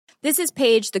This is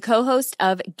Paige, the co-host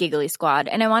of Giggly Squad,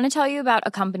 and I want to tell you about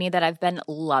a company that I've been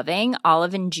loving,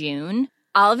 Olive & June.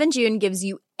 Olive & June gives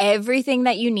you everything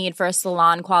that you need for a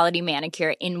salon-quality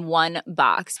manicure in one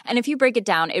box. And if you break it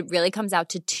down, it really comes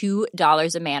out to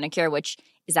 $2 a manicure, which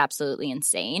is absolutely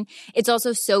insane. It's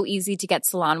also so easy to get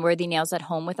salon-worthy nails at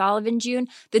home with Olive & June.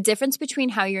 The difference between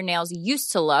how your nails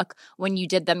used to look when you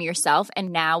did them yourself and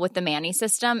now with the Mani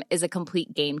system is a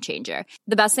complete game changer.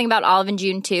 The best thing about Olive &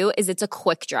 June, too, is it's a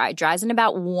quick dry. Dries in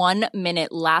about 1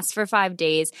 minute, lasts for 5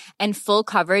 days, and full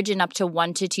coverage in up to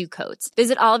 1 to 2 coats.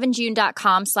 Visit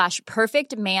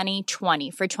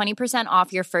oliveandjune.com/perfectmani20 for 20%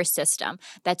 off your first system.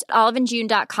 That's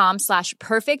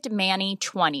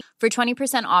oliveandjune.com/perfectmani20 for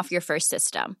 20% off your first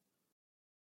system.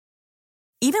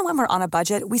 Even when we're on a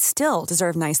budget, we still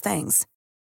deserve nice things.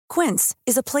 Quince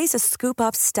is a place to scoop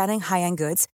up stunning high-end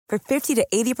goods for 50 to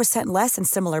 80% less than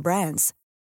similar brands.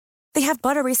 They have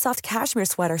buttery soft cashmere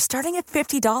sweaters starting at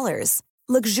 $50,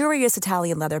 luxurious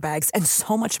Italian leather bags, and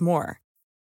so much more.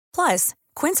 Plus,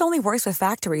 Quince only works with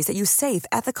factories that use safe,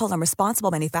 ethical, and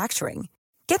responsible manufacturing.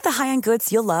 Get the high-end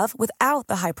goods you'll love without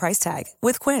the high price tag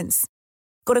with Quince.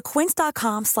 Go to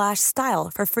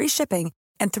quince.com/style for free shipping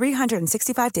and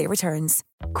 365-day returns.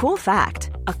 Cool fact,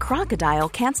 a crocodile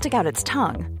can't stick out its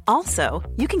tongue. Also,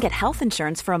 you can get health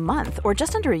insurance for a month or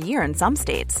just under a year in some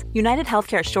states. United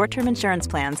Healthcare short-term insurance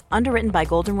plans, underwritten by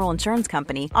Golden Rule Insurance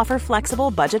Company, offer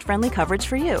flexible, budget-friendly coverage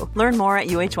for you. Learn more at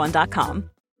uh1.com.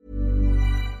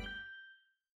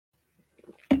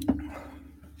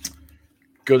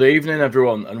 Good evening,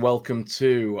 everyone, and welcome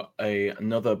to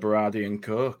another Berardi and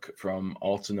Coke from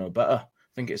Ought to Know Better. I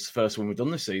think it's the first one we've done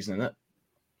this season, isn't it?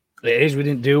 It is. We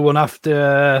didn't do one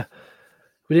after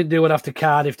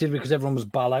Cardiff, did we? Because everyone was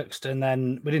bollocksed, and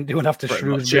then we didn't do one after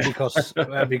Shrewsbury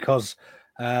because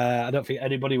I don't think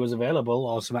anybody was available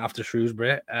or something after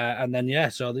Shrewsbury, and then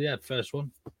first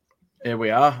one. Here we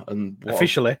are, and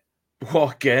officially,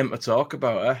 what game to talk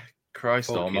about, eh? Christ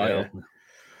almighty! Yeah.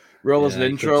 Roll us an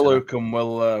intro, Luke, and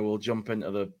we'll jump into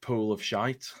the pool of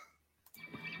shite.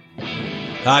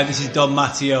 Hi, this is Don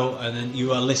Matteo, and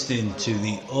you are listening to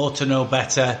the Ought to Know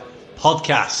Better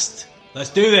podcast.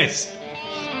 Let's do this.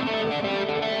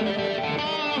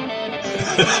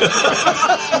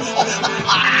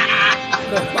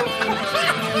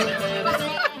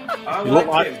 You look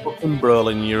like fucking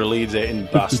Brolin, you're a Leeds-hating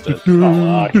bastard.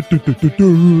 Look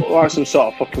like some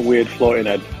sort of fucking weird floating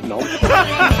head. No.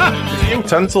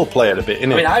 Utensil player a bit,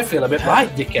 innit? I mean, I feel a bit right,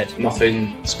 dickhead.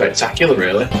 Nothing spectacular,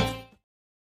 really.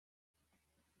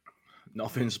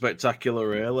 Nothing spectacular,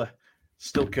 really.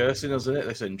 Still cursing us, isn't it,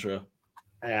 this intro?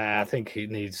 I think it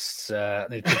needs to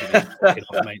be fucking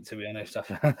off, mate, to be honest.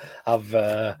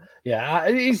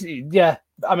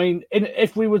 I mean,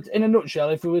 if we were, in a nutshell,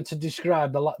 if we were to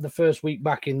describe the first week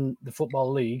back in the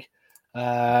Football League,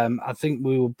 I think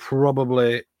we would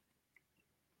probably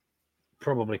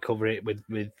cover it with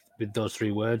those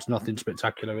 3 words. Nothing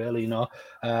spectacular, really, you know.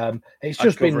 It's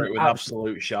just been it with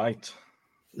absolute shite.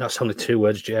 That's only 2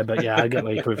 words, Jay, but yeah, I get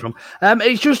where you're coming from.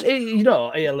 It's just,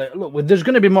 look, there's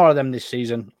going to be more of them this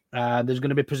season. There's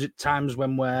going to be times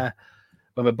when we're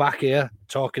back here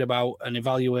talking about and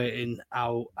evaluating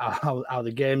how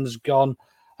the game's gone,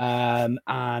 and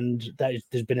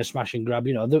there's been a smash and grab.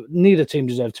 You know, neither team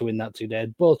deserved to win that today.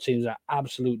 Both teams are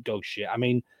absolute dog shit. I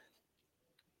mean,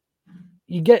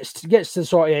 you gets to the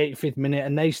sort of 85th minute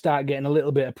and they start getting a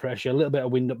little bit of pressure, a little bit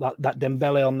of wind up. That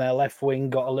Dembele on their left wing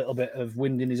got a little bit of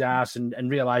wind in his ass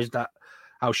and realised that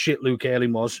how shit Luke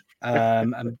Ayling was,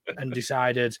 and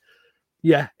decided,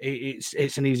 yeah,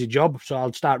 it's an easy job, so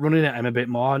I'll start running at him a bit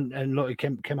more. And look, he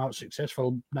came out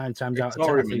successful 9 times out of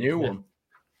 10. It's a new one.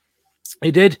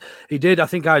 He did. I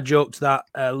think I joked that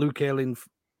Luke Ayling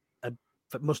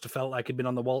must have felt like he'd been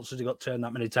on the waltz as he got turned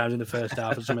that many times in the first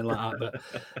half or something like that.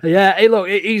 But yeah,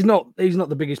 he's not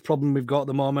the biggest problem we've got at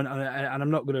the moment, and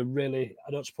I'm not going to really,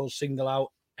 I don't suppose, single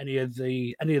out any of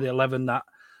the 11 that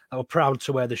were proud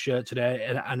to wear the shirt today,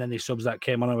 and any subs that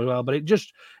came on as well. But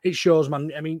it shows,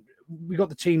 man. I mean, we got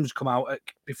the teams come out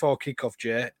before kickoff,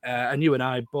 Jay, and you and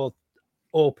I both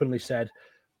openly said,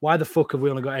 why the fuck have we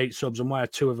only got 8 subs and why are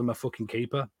 2 of them a fucking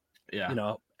keeper? Yeah, you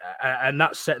know. And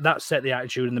that set the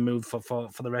attitude and the mood for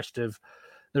the rest of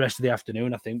the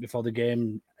afternoon. I think before the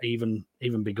game even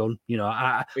begun. You know,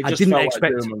 I didn't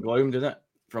expect like doom and gloom, didn't it?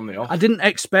 From the off, I didn't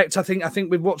expect. I think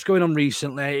with what's going on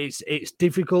recently, it's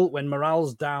difficult when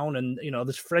morale's down, and you know,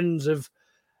 there's friends of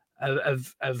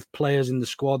players in the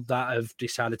squad that have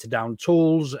decided to down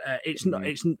tools. It's not.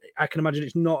 I can imagine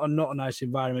it's not a nice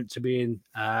environment to be in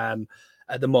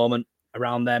at the moment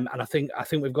around them. And I think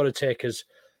we've got to take as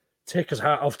take his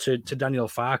hat off to Daniel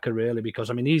Farke, really, because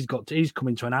I mean he's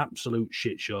coming to an absolute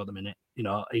shit show at the minute. You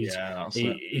know,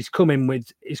 he's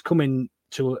coming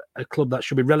to a club that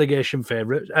should be relegation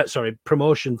favourites,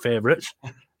 promotion favourites.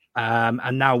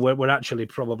 And now we're actually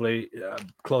probably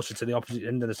closer to the opposite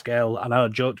end of the scale. And I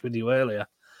joked with you earlier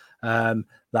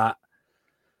that.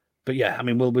 But yeah, I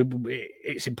mean,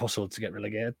 it's impossible to get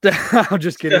relegated. I'm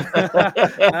just kidding.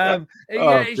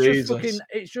 It's just fucking.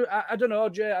 It's just, I don't know,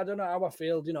 Jay. I don't know how I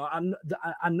feel. You know,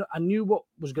 I knew what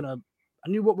was gonna. I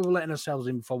knew what we were letting ourselves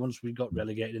in for once we got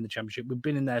relegated in the Championship. We've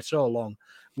been in there so long.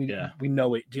 We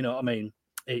know it. Do you know what I mean?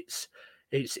 It's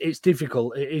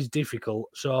difficult. It is difficult.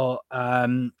 So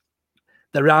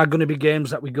there are going to be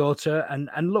games that we go to,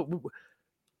 and look,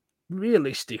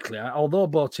 realistically, although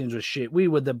both teams were shit, we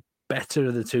were the better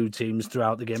of the two teams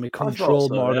throughout the game. We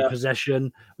controlled more of the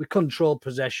possession. We controlled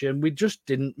possession. We just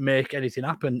didn't make anything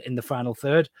happen in the final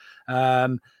third.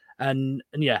 And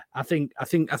yeah, I think if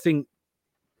at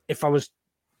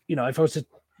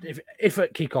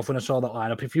kickoff when I saw that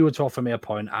lineup, if you were to offer me a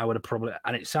point, I would have probably,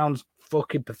 and it sounds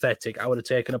fucking pathetic, I would have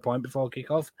taken a point before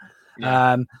kickoff.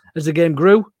 Yeah. As the game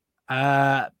grew,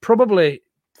 probably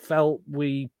felt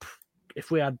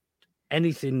if we had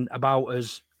anything about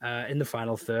us in the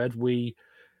final third, we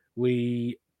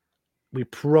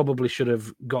probably should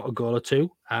have got a goal or two,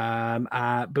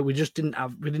 but we just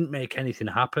didn't make anything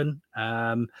happen.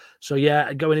 So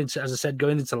yeah, going into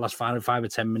the last 5 or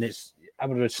 10 minutes, I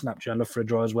would have snapped your hand off for a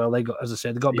draw as well. They got a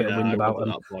bit of wind about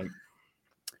them.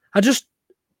 I just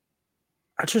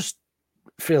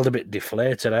feel a bit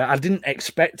deflated. I didn't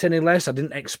expect any less. I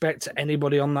didn't expect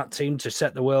anybody on that team to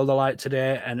set the world alight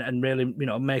today and really, you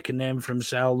know, make a name for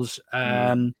themselves.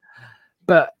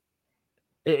 But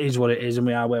it is what it is, and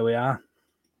we are where we are.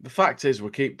 The fact is, we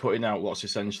keep putting out what's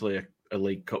essentially a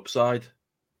League Cup side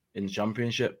in the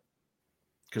Championship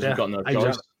because we've got no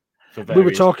choice. We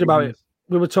were talking about it.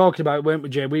 We were talking about it, weren't we,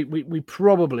 Jay? We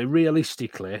probably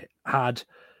realistically had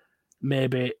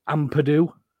maybe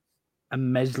Ampadu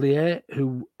and Meslier,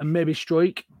 and maybe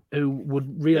Struijk, who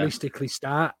would realistically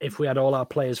start if we had all our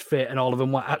players fit and all of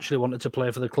them actually wanted to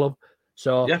play for the club.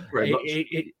 So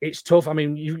it's tough. I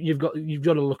mean, you've got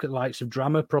to look at the likes of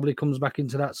Drama probably comes back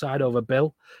into that side over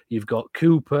Bill. You've got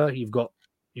Cooper. You've got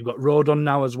Rodon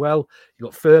now as well. You've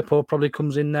got Firpo probably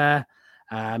comes in there.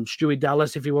 Stewie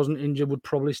Dallas, if he wasn't injured, would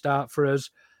probably start for us.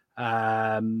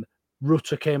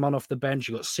 Rutter came on off the bench.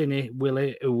 You've got Cine,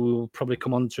 Willie, who we'll probably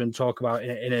come on to and talk about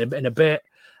in a bit.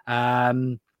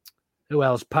 Who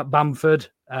else? Pat Bamford.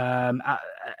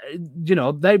 You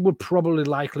know, they would probably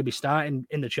likely be starting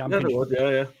in the Championship.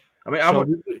 Yeah. I mean, how much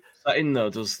that in though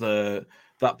does that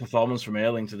performance from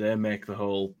Ayling today make the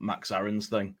whole Max Aarons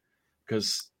thing?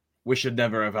 Because we should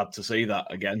never have had to see that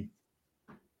again.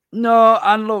 No,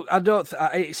 and look, I don't.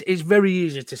 It's very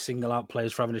easy to single out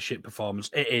players for having a shit performance.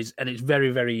 It is, and it's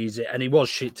very, very easy. And he was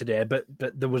shit today, but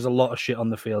there was a lot of shit on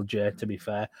the field, Jay. To be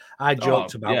fair, I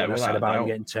joked about what I said about him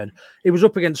getting 10. He was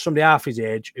up against somebody half his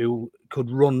age who could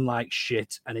run like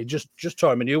shit, and he just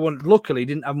tore him a new one. Luckily, he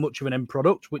didn't have much of an end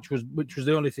product, which was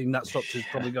the only thing that stopped us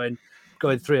probably going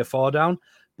 3 or 4 down.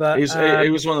 But he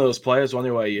was one of those players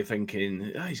anyway. You're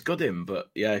thinking he's good but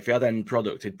yeah, if he had end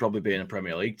product, he'd probably be in a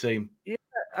Premier League team. Yeah.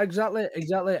 Exactly,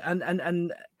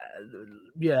 and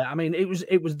yeah. I mean, there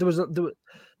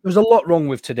was a lot wrong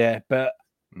with today, but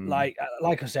like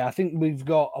I say, I think we've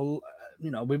got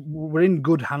we're in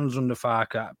good hands under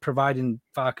Farke, providing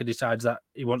Farke decides that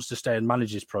he wants to stay and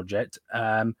manage this project.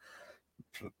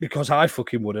 Because I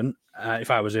fucking wouldn't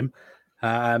if I was him.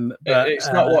 But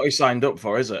it's not what he signed up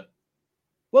for, is it?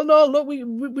 Well, no. Look,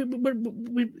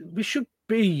 we should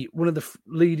be one of the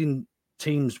leading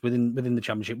teams within the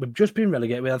Championship. We've just been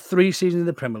relegated. We had 3 seasons in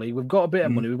the Premier League. We've got a bit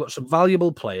of money. We've got some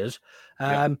valuable players.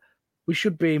 We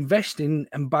should be investing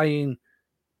and buying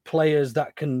players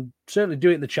that can certainly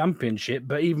do it in the Championship,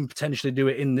 but even potentially do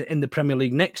it in the Premier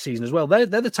League next season as well. They're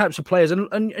the types of players,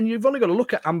 and you've only got to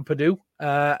look at Ampadu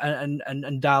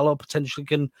and Darlow potentially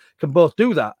can both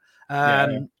do that.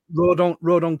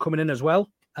 Rodon coming in as well.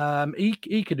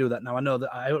 He could do that now. I know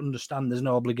that I understand there's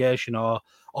no obligation or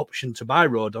option to buy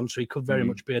Rodon, so he could very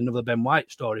much be another Ben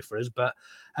White story for us. But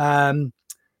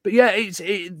yeah,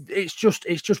 it's just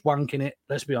wanking it.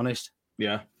 Let's be honest.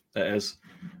 Yeah, it is.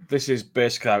 This is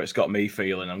basically how it's got me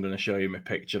feeling. I'm going to show you my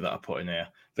picture that I put in here.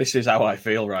 This is how I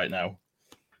feel right now.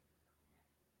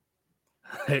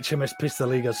 HMS Pistol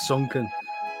League has sunken.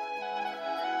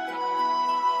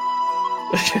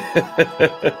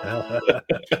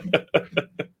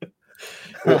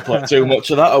 We'll play too much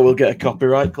of that or we'll get a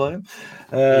copyright claim.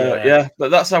 But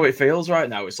that's how it feels right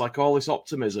now. It's like all this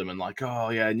optimism and like, oh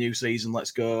yeah, new season,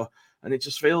 let's go. and it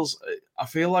just feels. I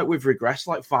feel like we've regressed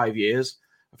like 5 years.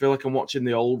 I feel like I'm watching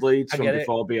the old Leeds from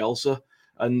before Bielsa,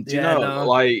 and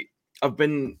like I've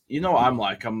been. You know what I'm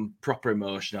like? I'm proper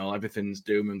emotional. Everything's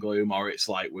doom and gloom, or it's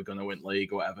like we're going to win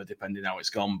league or whatever, depending how it's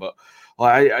gone. But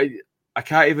like I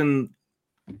can't even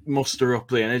muster up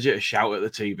the energy to shout at the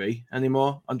TV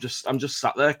anymore. I'm just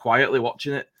sat there quietly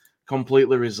watching it,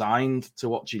 completely resigned to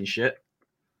watching shit.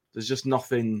 There's just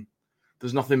nothing.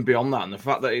 There's nothing beyond that, and the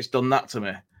fact that it's done that to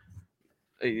me,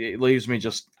 it leaves me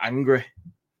just angry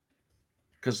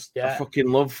because I fucking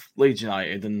love Leeds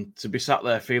United, and to be sat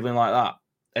there feeling like that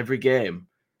every game,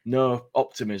 no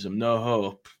optimism, no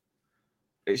hope.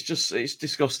 It's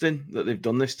disgusting that they've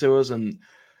done this to us, and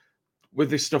with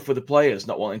this stuff with the players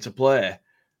not wanting to play,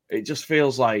 it just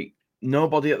feels like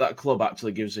nobody at that club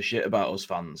actually gives a shit about us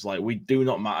fans. Like, we do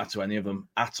not matter to any of them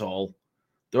at all.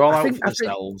 They're all out for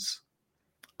themselves.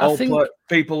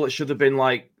 People that should have been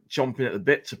like chomping at the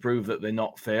bit to prove that they're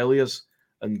not failures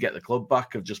and get the club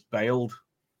back have just bailed.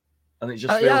 And it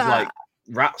just feels like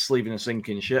rats leaving a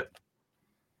sinking ship.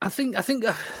 I think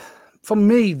for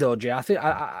me though, Jay,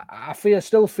 I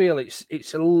still feel it's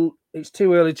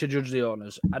too early to judge the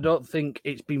owners. I don't think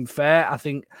it's been fair. I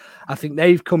think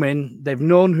they've come in, they've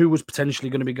known who was potentially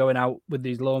going to be going out with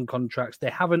these loan contracts.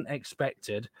 They haven't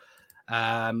expected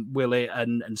Willie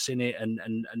and Sinney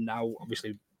and now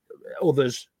obviously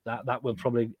others that we'll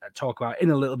probably talk about in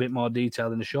a little bit more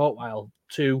detail in a short while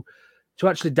to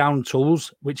actually down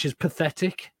tools, which is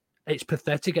pathetic. It's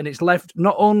pathetic, and it's left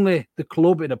not only the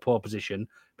club in a poor position,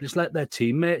 but it's left their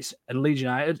teammates and Leeds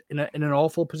United in an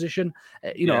awful position.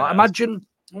 Imagine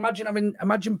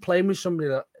playing with somebody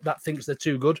that thinks they're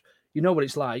too good. You know what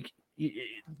it's like.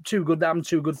 Too good. I'm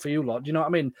too good for you, lot. Do you know what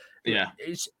I mean? Yeah.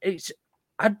 It's.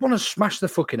 I'd want to smash their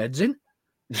fucking heads in.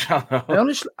 I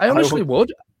honestly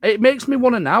would. It makes me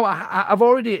want to now. I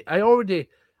already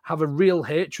have a real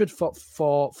hatred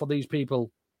for these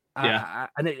people.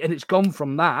 And it's gone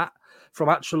from that, from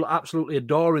absolutely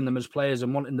adoring them as players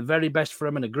and wanting the very best for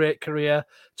them and a great career,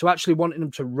 to actually wanting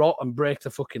them to rot and break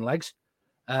their fucking legs.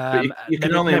 You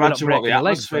can only imagine what the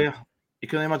atmosphere. You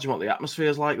can only imagine what the atmosphere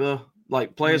is like, though.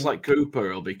 Like players like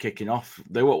Cooper will be kicking off.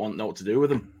 They won't know what to do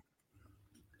with him.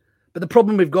 But the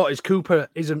problem we've got is Cooper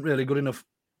isn't really good enough.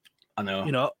 I know.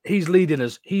 You know, he's leading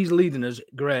us. He's leading us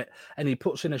great, and he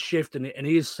puts in a shift, and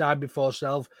he is side before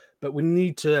self. But we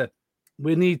need to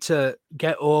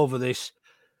get over this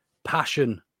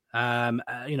passion.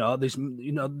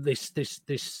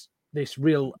 This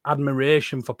real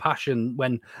admiration for passion.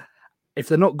 When if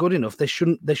they're not good enough, they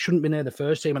shouldn't be near the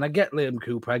first team. And I get Liam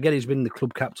Cooper. I get he's been the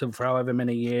club captain for however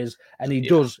many years, and he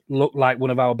does look like one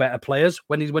of our better players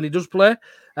when he does play.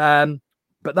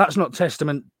 But that's not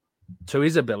testament to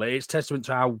his ability. It's testament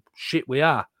to how shit we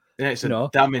are. Yeah, it's a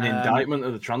damning indictment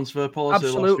of the transfer policy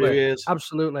absolutely, the last few years.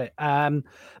 Absolutely.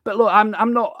 But look,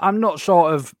 I'm not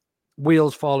sort of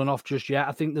wheels falling off just yet.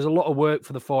 I think there's a lot of work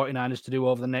for the 49ers to do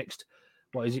over the next,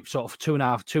 sort of two and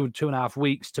a half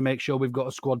weeks to make sure we've got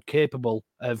a squad capable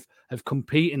of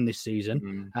competing this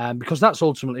season. Because that's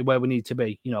ultimately where we need to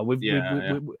be. You know,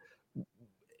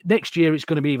 next year it's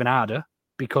going to be even harder,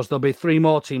 because there'll be 3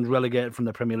 more teams relegated from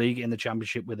the Premier League in the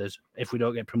Championship with us if we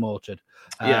don't get promoted.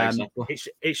 Exactly.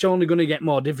 It's only going to get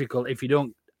more difficult if you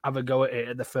don't have a go at it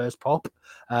at the first pop.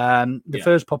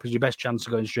 First pop is your best chance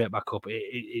of going straight back up.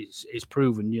 It's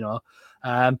proven, you know.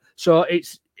 I'm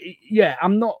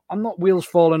not wheels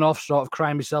falling off, sort of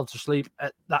crying myself to sleep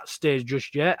at that stage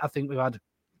just yet. I think we've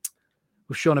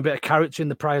shown a bit of character in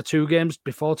the prior 2 games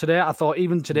before today. I thought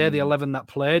even today, the 11 that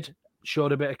played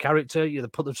showed a bit of character. They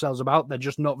put themselves about. They're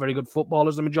just not very good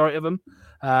footballers, the majority of them.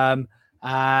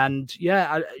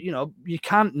 You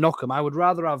can't knock them. I would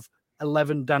rather have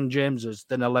 11 Dan Jameses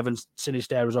than 11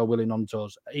 Sinisteras or Willie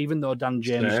Nontos, even though Dan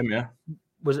James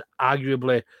was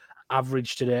arguably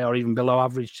average today or even below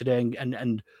average today,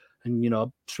 and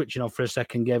switching off for a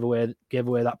second gave away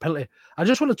that penalty. I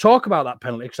just want to talk about that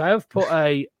penalty because I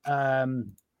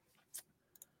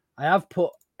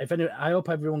hope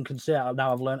everyone can see it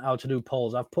now. I've learned how to do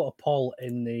polls. I've put a poll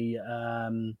in the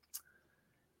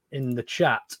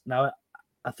chat. Now,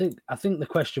 I think the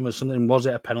question was something: was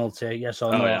it a penalty? Yes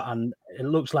or no? Yeah. And it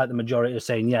looks like the majority are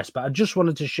saying yes. But I just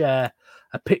wanted to share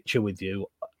a picture with you,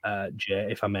 Jay,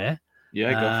 if I may.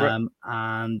 Yeah, go for it.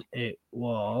 And it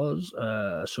was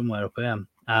somewhere up here.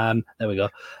 There we go.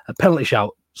 A penalty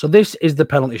shout. So this is the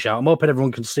penalty shout. I'm hoping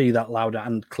everyone can see that loud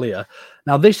and clear.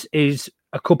 Now, this is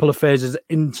a couple of phases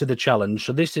into the challenge.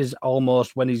 So this is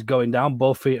almost when he's going down.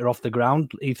 Both feet are off the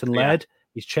ground. Ethan Laird,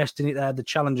 he's chesting it there. The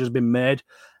challenge has been made.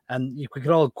 And we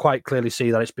can all quite clearly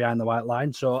see that it's behind the white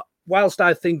line. So whilst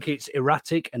I think it's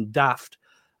erratic and daft,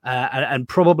 and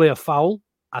probably a foul.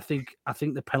 I think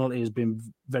the penalty has been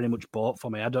very much bought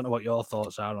for me. I don't know what your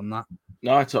thoughts are on that.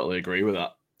 No, I totally agree with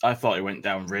that. I thought he went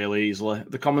down really easily.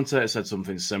 The commentator said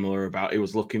something similar about he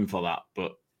was looking for that,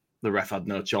 but the ref had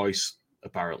no choice,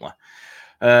 apparently.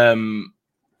 I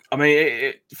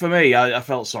mean, for me, I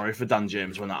felt sorry for Dan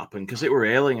James when that happened because it were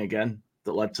Ayling again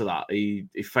that led to that. He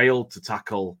failed to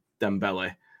tackle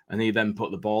Dembele, and he then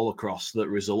put the ball across that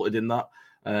resulted in that.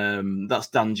 That's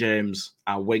Dan James,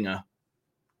 our winger,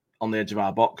 on the edge of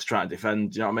our box trying to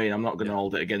defend. Do you know what I mean? I'm not going to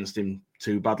hold it against him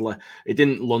too badly. He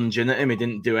didn't lunge in at him. He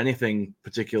didn't do anything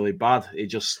particularly bad. He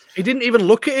didn't even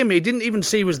look at him. He didn't even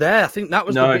see he was there. I think that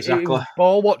was exactly. He was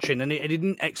ball watching, and he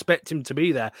didn't expect him to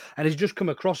be there. And he's just come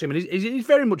across him, and he's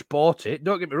very much bought it.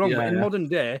 Don't get me wrong, but in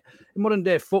modern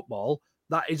day football,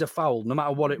 that is a foul, no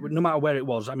matter where it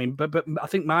was. I mean, but I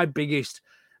think my biggest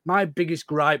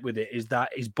gripe with it is that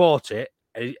he's bought it.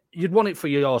 You'd want it for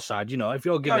your side, if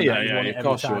you're giving that, you want it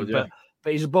every time.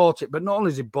 But he's bought it. But not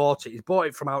only has he bought it, he's bought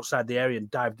it from outside the area and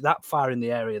dived that far in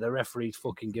the area. The referee's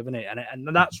fucking giving it,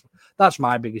 and that's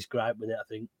my biggest gripe with it. I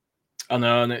think. I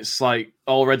know, and it's like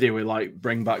already we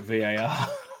bring back VAR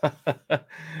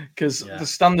because the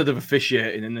standard of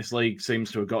officiating in this league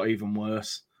seems to have got even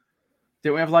worse.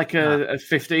 Didn't we have a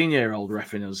 15-year-old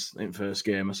reffing us in first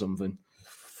game or something?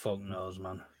 Fuck knows,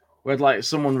 man. We had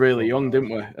someone really young,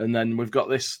 didn't we? And then we've got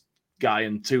this guy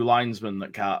and two linesmen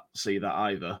that can't see that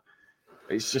either.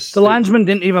 It's just the linesman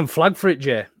didn't even flag for it,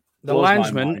 Jay. The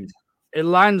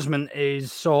linesman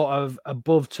is sort of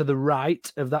above to the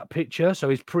right of that picture, so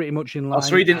he's pretty much in line.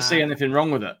 So he didn't see anything wrong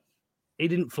with it. He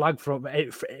didn't flag for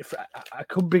it. I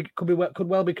could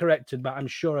well be corrected, but I'm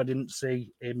sure I didn't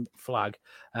see him flag.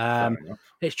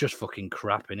 It's just fucking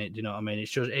crap, innit? Do you know what I mean?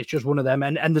 It's just one of them,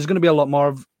 and there's going to be a lot more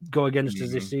of go against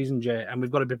us this season, Jay, and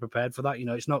we've got to be prepared for that.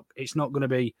 It's not going to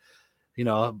be,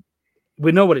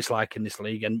 we know what it's like in this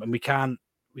league, and we can't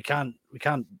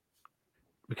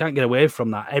get away from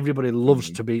that. Everybody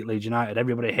loves to beat Leeds United.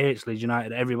 Everybody hates Leeds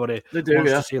United. Everybody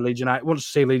wants to see Leeds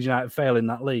United fail in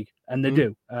that league, and they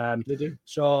do. They do.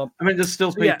 So I mean, there's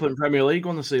still people in Premier League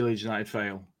want to see Leeds United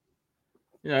fail.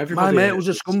 My mate was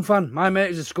a Scum fan. My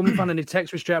mate is a Scum fan, and he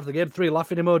texted me straight after the game 3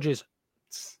 laughing emojis.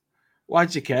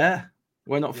 Why'd you care?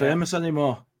 We're not famous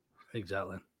anymore.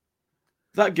 Exactly.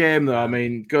 That game, though, I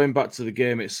mean, going back to the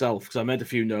game itself, because I made a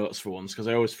few notes for once, because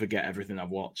I always forget everything I've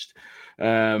watched.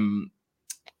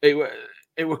 It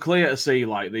were clear to see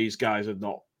these guys had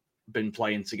not been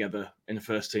playing together in a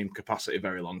first team capacity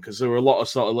very long, because there were a lot of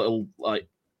sort of little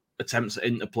attempts at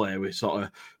interplay with sort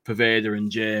of Pervader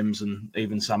and James and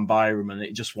even Sam Byram, and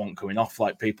it just wasn't coming off.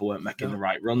 People weren't making the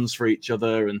right runs for each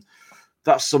other, and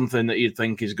that's something that you'd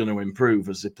think is going to improve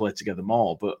as they play together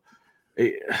more. But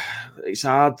it's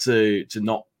hard to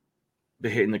not be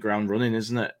hitting the ground running,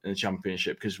 isn't it, in the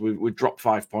Championship? Because we dropped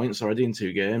 5 points already in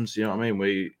 2 games. You know what I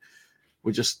mean?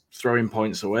 We're just throwing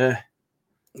points away.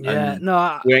 Yeah,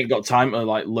 we ain't got time to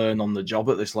learn on the job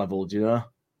at this level. Do you know?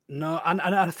 No, and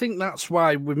I think that's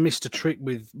why we missed a trick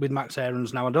with Max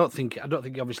Aarons. Now, I don't think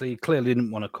obviously he clearly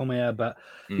didn't want to come here, but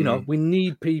we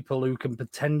need people who can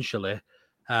potentially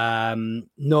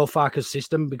know Farke's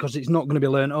system, because it's not going to be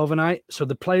learned overnight. So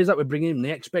the players that we bring in,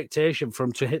 the expectation for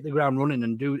them to hit the ground running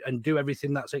and do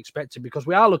everything that's expected, because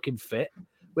we are looking fit,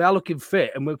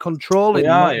 and we're controlling the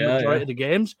majority of the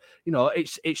games.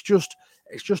 It's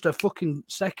just a fucking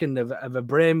second of a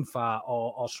brain fart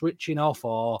or switching off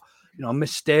or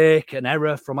mistake, an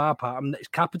error from our part, and it's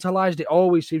capitalized. It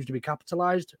always seems to be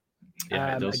capitalized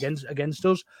against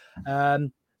us.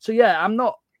 So yeah, I'm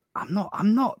not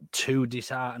too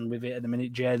disheartened with it at the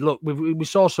minute, Jay. Look, we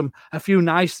saw a few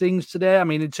nice things today. I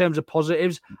mean, in terms of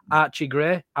positives, Archie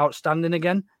Gray, outstanding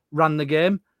again, ran the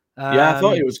game. I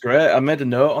thought he was great. I made a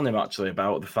note on him actually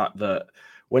about the fact that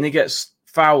when he gets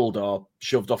fouled or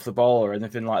shoved off the ball or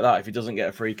anything like that, if he doesn't get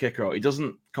a free kick, or he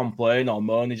doesn't complain or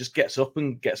moan, he just gets up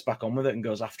and gets back on with it and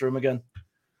goes after him again.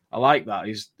 I like that.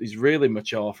 He's really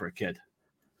mature for a kid.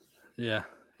 Yeah.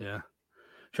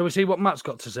 Shall we see what Matt's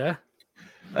got to say?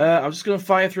 I'm just going to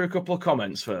fire through a couple of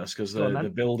comments first, because they're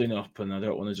building up and I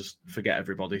don't want to just forget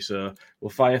everybody. So we'll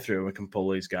fire through and we can pull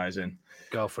these guys in.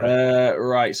 Go for it.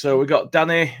 Right. So we got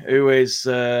Danny, who is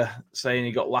saying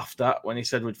he got laughed at when he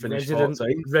said we'd finish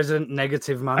 14. Resident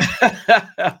negative man.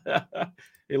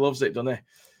 He loves it, doesn't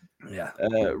he? Yeah.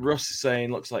 Russ is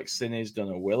saying looks like Sinny's done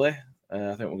a willy.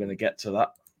 I think we're going to get to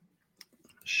that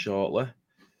shortly.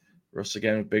 Russ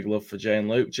again with big love for Jay and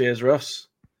Luke. Cheers, Russ.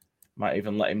 Might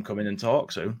even let him come in and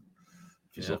talk soon,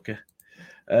 if he's lucky.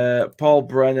 Paul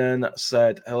Brennan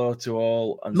said hello to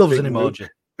all. And loves an emoji.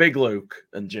 Big Luke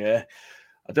and Jay.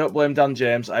 I don't blame Dan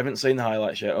James. I haven't seen the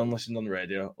highlights yet, only listened on the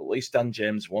radio. At least Dan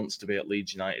James wants to be at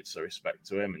Leeds United, so respect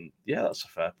to him. And yeah, that's a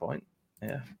fair point.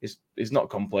 Yeah, he's not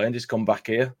complained. He's come back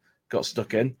here, got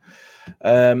stuck in.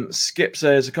 Skip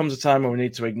says, there comes a time when we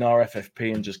need to ignore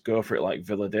FFP and just go for it like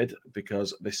Villa did,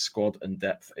 because this squad and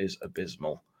depth is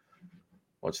abysmal.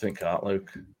 What do you think of that,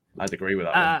 Luke? I'd agree with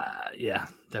that one. Yeah,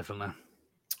 definitely.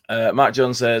 Matt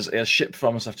Jones says, he has shit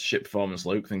performance after shit performance,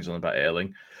 Luke. Things on about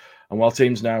Ayling. And while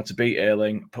teams now to beat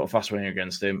Ayling, put a fast winger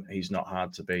against him, he's not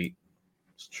hard to beat.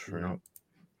 It's true. No.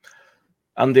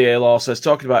 Andy Alaw says,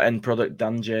 talking about end product,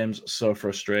 Dan James, so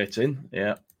frustrating.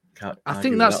 Yeah. I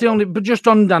think that's the only, but just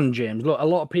on Dan James, look, a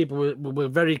lot of people were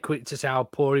very quick to say how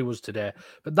poor he was today,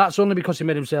 but that's only because he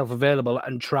made himself available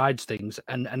and tried things.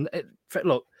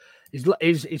 Look,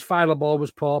 his final ball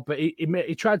was poor, but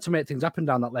he tried to make things happen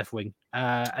down that left wing.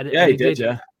 He did.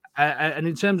 Yeah. And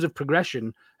in terms of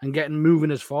progression and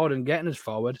moving us forward and getting us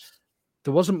forward,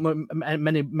 there wasn't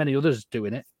many others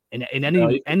doing it in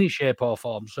any shape or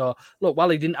form. So look, while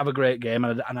he didn't have a great game,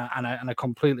 and I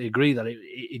completely agree that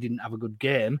he didn't have a good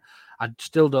game, I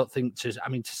still don't think to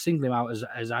single him out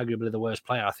as arguably the worst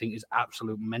player, I think is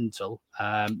absolute mental.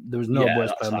 There was no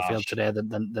worse player on the field today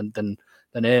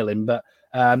than Ayling, but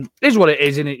is what it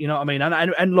is, isn't it? You know what I mean?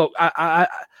 And look, I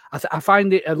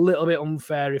find it a little bit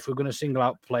unfair if we're going to single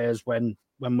out players when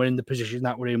we're in the position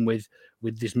that we're in with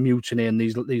this mutiny and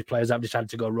these players that have decided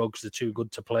to go rogue because they're too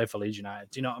good to play for Leeds United.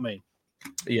 Do you know what I mean?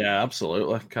 Yeah,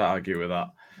 absolutely. Can't argue with that.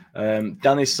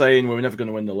 Danny's saying we're never going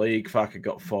to win the league. Farke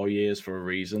got 4 years for a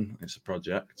reason. It's a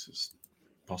project. It's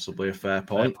possibly a fair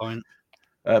point.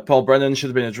 Paul Brennan should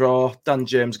have been a draw. Dan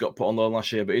James got put on loan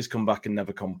last year, but he's come back and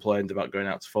never complained about going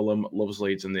out to Fulham. Loves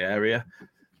Leeds in the area.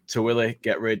 To Willie,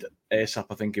 get rid ASAP,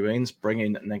 I think he means. Bring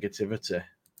in negativity.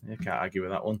 You can't argue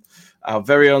with that one. Our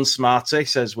very own Smarty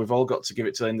says, we've all got to give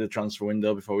it to the end of the transfer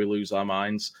window before we lose our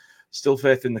minds. Still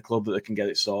faith in the club that they can get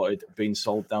it sorted. Being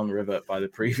sold down the river by the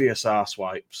previous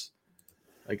arsewipes.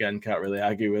 Again, can't really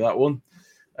argue with that one.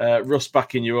 Russ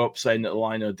backing you up, saying that the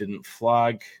lino didn't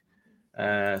flag.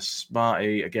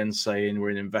 Smarty again saying we're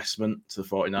an investment to the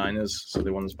 49ers, so they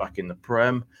want us back in the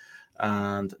Prem.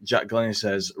 And Jack Glennie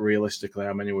says, realistically,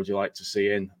 how many would you like to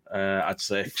see in? I'd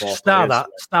say 4. Star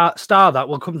that.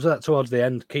 We'll come to that towards the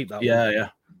end. Keep that. Yeah,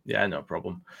 no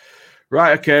problem.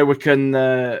 Right, okay, we can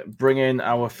bring in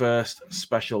our first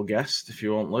special guest if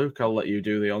you want, Luke. I'll let you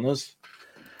do the honours.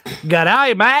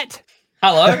 G'day, Matt.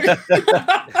 Hello.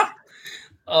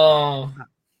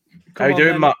 How you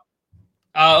doing, Matt?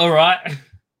 All right.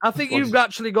 I think you've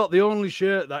actually got the only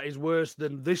shirt that is worse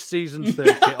than this season's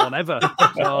third kit on ever.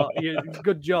 So,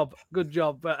 good job. But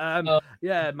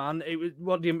yeah, man. It was.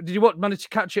 Did you manage to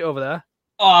catch it over there?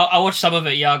 Oh, I watched some of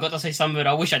it. Yeah, I got to see some of it.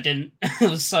 I wish I didn't. It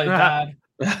was so bad.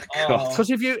 Because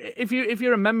if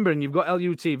you're a member and you've got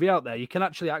LUTV out there, you can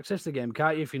actually access the game,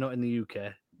 can't you? If you're not in the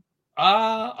UK.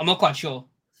 I'm not quite sure.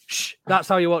 That's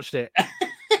how you watched it.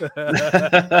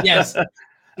 Yes.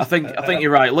 I think you're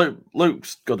right.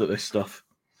 Luke's good at this stuff.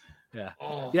 Yeah.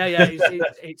 Yeah.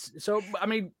 It's so. I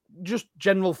mean, just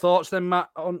general thoughts then, Matt.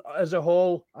 On as a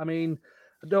whole, I mean,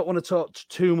 I don't want to talk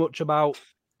too much about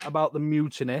the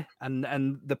mutiny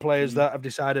and the players that have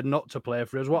decided not to play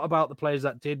for us. What about the players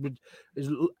that did? Is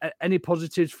any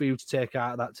positives for you to take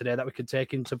out of that today that we could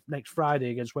take into next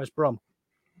Friday against West Brom?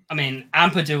 I mean,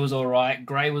 Ampadu was all right.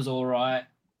 Gray was all right.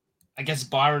 I guess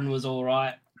Byron was all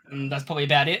right. And that's probably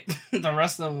about it. The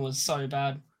rest of them was so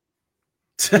bad.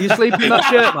 Are you sleeping in that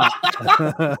shirt,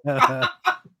 Matt?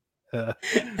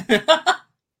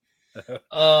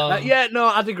 Yeah, no,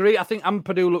 I'd agree. I think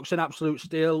Ampadu looks an absolute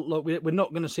steal. Look, we're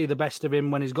not going to see the best of him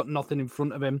when he's got nothing in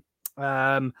front of him.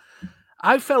 I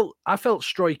felt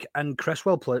Stroik and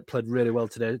Cresswell played really well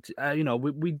today.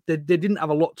 They didn't have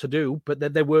a lot to do,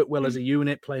 but they worked well as a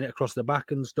unit, playing it across the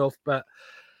back and stuff. But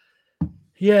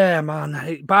yeah,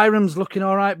 man, Byram's looking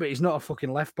all right, but he's not a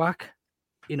fucking left back.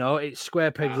 You know, it's square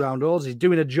pegs round holes. He's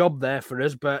doing a job there for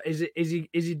us, but is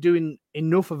he doing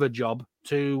enough of a job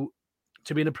to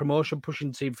be in a promotion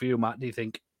pushing team for you, Matt? Do you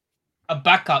think a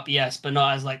backup? Yes, but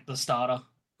not as like the starter.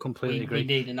 Completely agree. We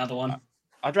need another one.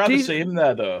 I'd rather see him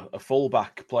there though, a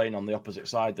fullback playing on the opposite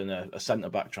side than a centre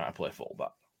back trying to play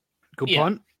fullback. Good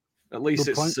point. At least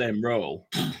it's the same role.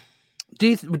 Do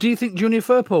you think Junior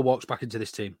Firpo walks back into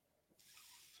this team?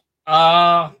 He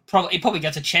probably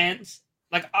gets a chance.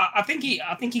 Like I think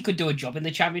he could do a job in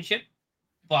the Championship,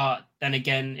 but then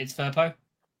again, it's Firpo,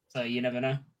 so you never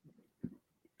know.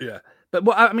 Yeah,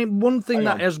 but I mean, one thing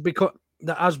what does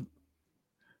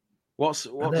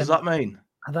that mean?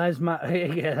 There's Matt.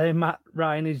 Hey, Matt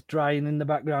Ryan is drying in the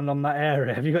background on that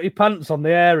area. Have you got your pants on the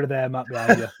area there, Matt,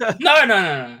 behind you?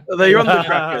 No. They're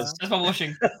undercrackers. That's my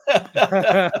washing.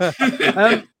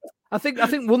 I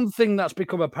think one thing that's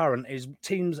become apparent is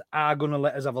teams are going to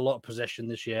let us have a lot of possession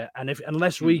this year, and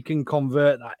unless we can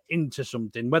convert that into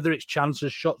something, whether it's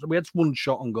chances, shots, we had one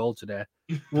shot on goal today,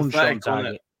 one shot on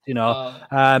target, you know,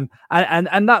 and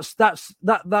that's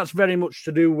very much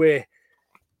to do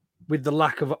with the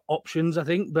lack of options, I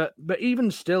think. But even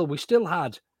still, we still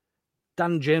had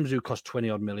Dan James, who cost 20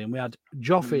 odd million. We had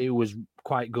Joffrey, who was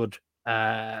quite good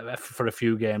for a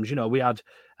few games. You know, we had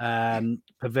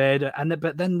Paveda,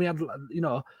 but then we had, you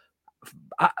know,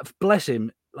 bless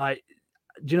him. Like,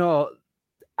 you know,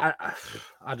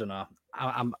 I don't know.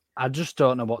 I just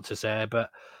don't know what to say.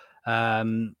 But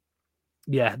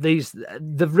yeah,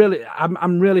 they've really.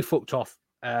 I'm really fucked off.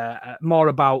 More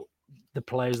about the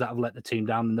players that have let the team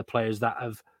down than the players that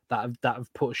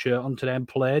have put a shirt on today and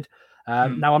played.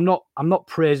 Now I'm not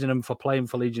praising them for playing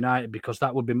for Leeds United, because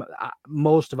that would be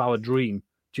most of our dream.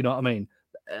 Do you know what I mean?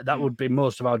 That would be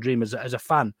most of our dream as a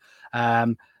fan.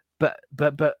 But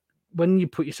when you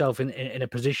put yourself in a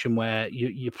position where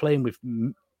you're playing with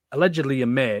allegedly your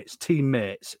mates,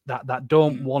 teammates that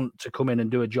don't want to come in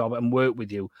and do a job and work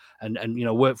with you and you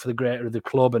know, work for the greater of the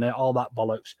club and all that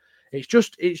bollocks. It's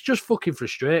just fucking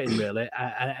frustrating, really.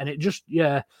 And it just,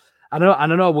 yeah. I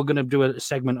know we're going to do a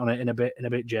segment on it in a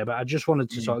bit, Jay. But I just wanted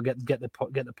to sort of get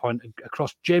the point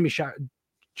across. Jamie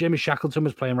Shackleton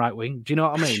was playing right wing. Do you know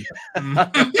what I mean?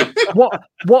 What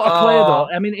a player, though.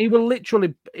 I mean, he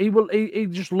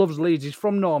just loves Leeds. He's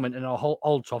from Normanton or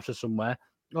Old Toffs or somewhere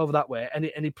over that way, and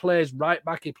he plays right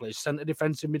back. He plays centre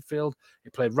defensive midfield. He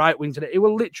played right wing today. He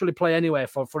will literally play anywhere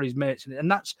for his mates, and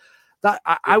that's that.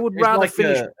 I would rather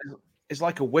finish. It's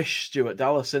like a wish Stuart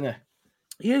Dallas, isn't it?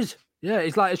 He is. Yeah,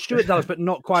 he's like a Stuart Dallas, but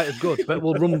not quite as good. But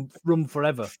will run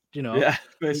forever. You know. Yeah,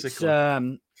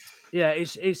 basically.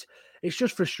 It's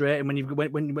just frustrating when you've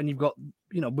got,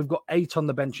 you know, we've got 8 on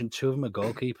the bench and 2 of them are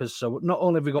goalkeepers. So not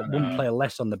only have we got one player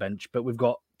less on the bench, but we've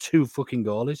got 2 fucking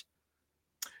goalies.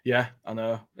 Yeah, I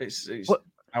know. It's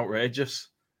outrageous.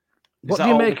 What do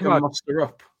you make of our muster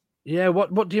up? Yeah,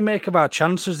 what do you make of our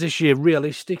chances this year,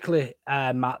 realistically,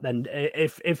 Matt? Then,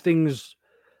 if things,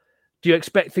 do you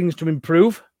expect things to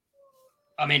improve?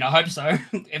 I mean, I hope so.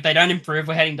 If they don't improve,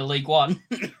 we're heading to League One.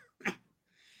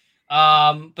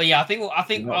 But yeah, I think we'll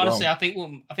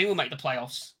make the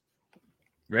playoffs.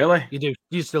 Really? You do?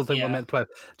 You still think we'll make the playoffs?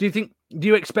 Do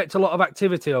you expect a lot of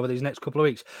activity over these next couple of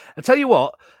weeks? I tell you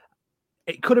what,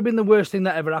 it could have been the worst thing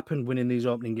that ever happened winning these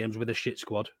opening games with a shit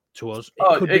squad to us.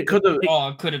 It could have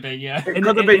been, yeah. It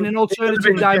could have been an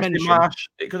alternative dimension.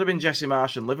 It could have been Jesse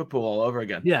Marsh and Liverpool all over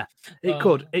again. Yeah, it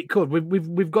could. It could.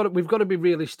 We've got to be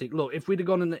realistic. Look, if we'd have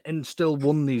gone and still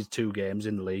won these 2 games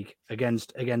in the league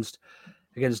against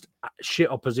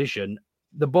shit opposition,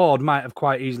 the board might have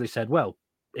quite easily said, well,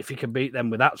 if you can beat them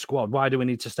with that squad, why do we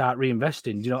need to start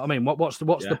reinvesting? Do you know what I mean? What's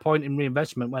the point in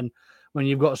reinvestment when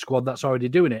you've got a squad that's already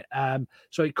doing it?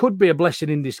 So it could be a blessing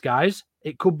in disguise.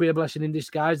 It could be a blessing in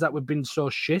disguise that we've been so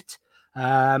shit.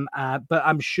 But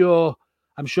I'm sure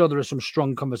there are some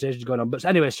strong conversations going on. But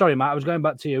anyway, sorry, Matt, I was going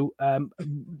back to you.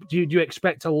 Do you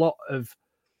expect a lot of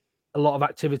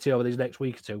activity over these next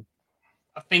week or 2?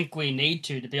 I think we need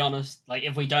to be honest. Like,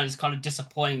 if we don't, it's kind of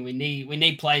disappointing. We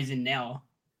need players in now.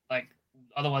 Like,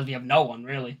 otherwise we have no one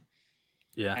really.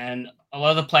 Yeah. And a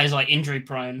lot of the players are like injury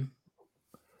prone.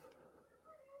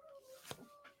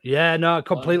 Yeah, no,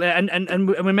 completely. And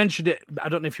we mentioned it. I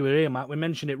don't know if you were here, Matt. We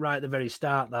mentioned it right at the very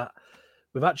start that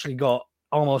we've actually got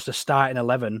almost a starting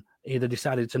 11 either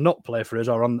decided to not play for us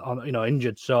or on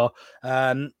injured. So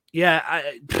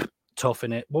tough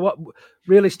in it. But what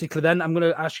realistically, then I'm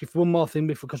going to ask you for one more thing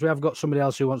because we have got somebody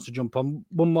else who wants to jump on.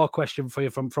 One more question for you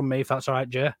from me, if that's all right,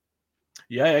 Jay.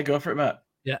 Yeah, go for it, Matt.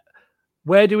 Yeah,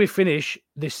 where do we finish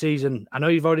this season? I know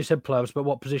you've already said playoffs, but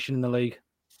what position in the league?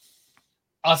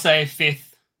 I'll say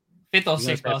 5th or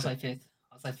 6th. I'll say 5th.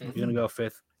 You're going to go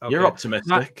 5th. Okay. You're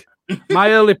optimistic.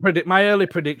 My early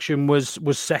prediction was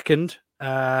 2nd.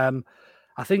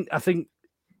 I think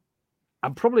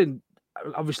I'm probably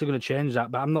obviously going to change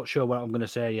that, but I'm not sure what I'm going to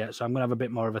say yet. So I'm going to have a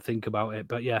bit more of a think about it.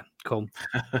 But yeah, cool.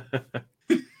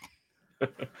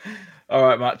 All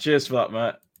right, Matt. Cheers for that,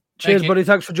 mate. Cheers, buddy.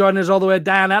 Thanks for joining us all the way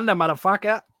down under,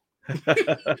 motherfucker.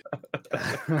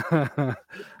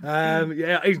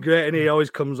 Yeah, he's great, and he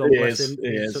always comes on. Bless him.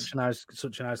 He's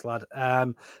such a nice lad.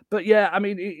 But yeah, I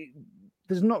mean,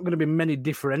 there's not going to be many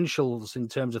differentials in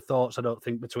terms of thoughts, I don't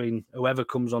think, between whoever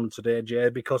comes on today, Jay,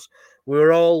 because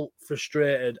we're all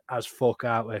frustrated as fuck,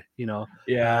 aren't we? You know,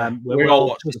 yeah, we all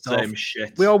watch the same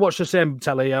shit. We all watch the same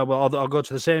telly. I'll go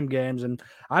to the same games, and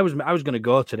I was going to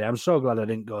go today. I'm so glad I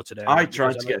didn't go today. I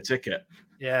tried to get a ticket.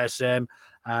 Yeah, same.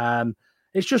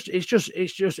 It's just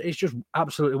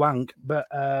absolutely wank, but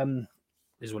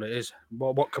is what it is.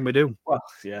 What can we do? Well,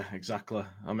 yeah, exactly.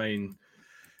 I mean,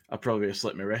 I'd probably have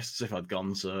slipped my wrists if I'd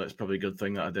gone, so it's probably a good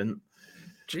thing that I didn't.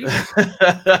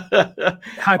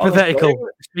 Hypothetical.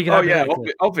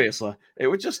 Obviously. It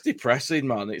was just depressing,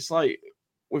 man. It's like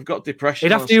we've got depression.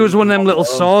 You'd have to use one of them little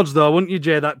swords, though, wouldn't you,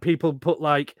 Jay? That people put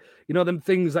them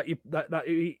things that you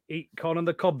eat corn on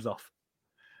the cobs off.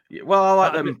 Yeah, well, I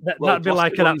like them. That'd be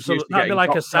like an absolute. That'd be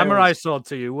like a samurai sword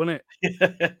to you, wouldn't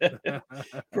it?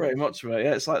 Pretty much, mate.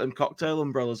 Yeah, it's like them cocktail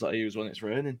umbrellas that I use when it's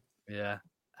raining. Yeah.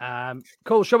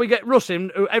 Cool. Shall we get Russ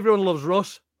in? Everyone loves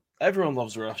Russ. Everyone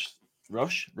loves Russ.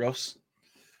 Russ.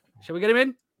 Shall we get him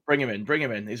in? Bring him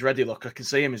in. He's ready. Look, I can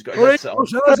see him. He's got his headset on.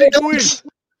 How's he doing?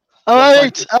 All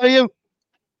right. How are you?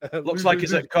 Looks like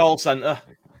he's at call centre.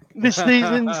 This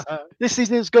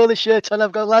season's got the shirt on.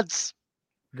 I've got lads.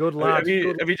 Good lad.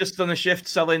 Have you just done a shift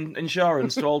selling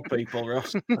insurance to old people,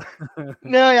 Ross?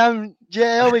 No, I am.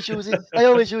 Jay, I always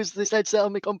use this headset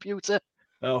on my computer.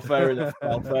 Oh, fair enough.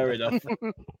 Fair enough.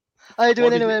 How you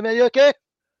doing anyway, mate? You okay?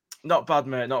 Not bad,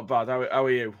 mate. Not bad. How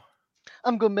are you?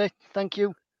 I'm good, mate. Thank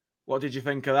you. What did you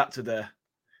think of that today?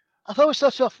 I thought we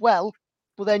started off well,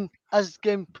 but then as the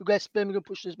game progressed, Birmingham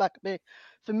pushed us back a bit.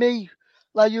 For me,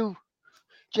 like you,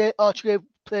 Jay Archie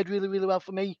played really, really well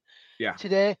for me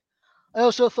today. I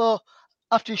also thought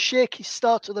after a shaky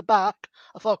start to the back,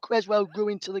 I thought Creswell grew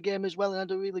into the game as well and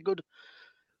had a really good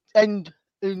end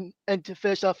to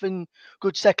first half and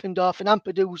good second half. And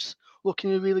Ampadu's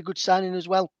looking a really good signing as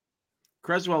well.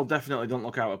 Creswell definitely don't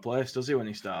look out of place, does he, when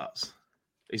he starts?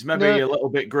 He's maybe a little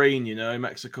bit green, you know. He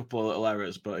makes a couple of little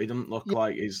errors, but he doesn't look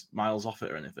like he's miles off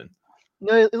it or anything.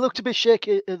 No, it looked a bit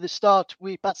shaky at the start.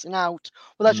 We passing out.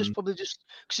 Well, that's just probably just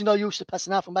because he's not used to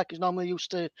passing out from back. He's normally used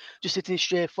to just hitting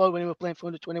straight forward when he was playing for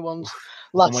under 21s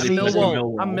last season.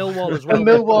 Millwall as well. And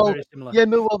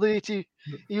Millwall, he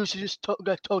used to just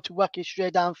get told to whack it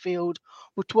straight downfield.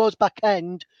 But towards back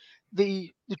end,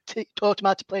 they taught him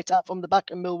how to play it out from the back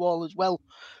and Millwall as well.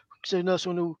 So you know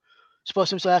someone who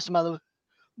supposed to ask him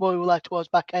what he would like towards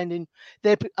back end. And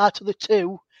they out of the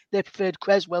two, they preferred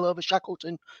Creswell over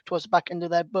Shackleton towards the back end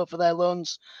of both of their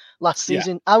loans last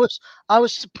season. I was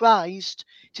surprised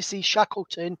to see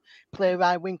Shackleton play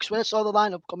right wing because when I saw the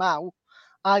lineup come out,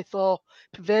 I thought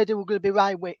Paveda were going to be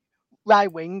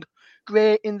right wing,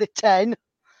 Gray in the 10,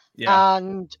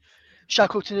 and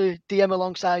Shackleton a DM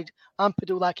alongside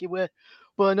Ampadu like he were.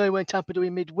 Well, I know he went Ampadu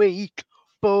in midweek,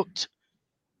 but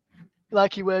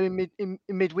like he were in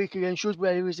midweek against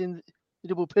Shrewsbury, he was in the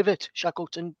double pivot.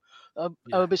 Shackleton. I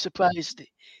would be surprised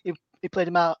if he played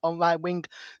him out on right wing.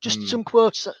 Just some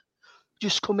quotes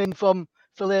just come in from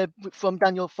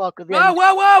Daniel Falk at the end.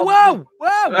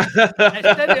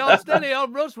 Whoa! Steady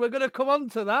on, Russ. We're going to come on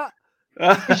to that.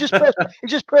 He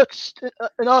just put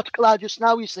an article out just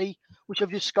now, you see, which I've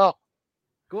just got.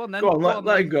 Go on then.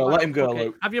 Let him go. Let him go,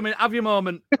 Luke. Have your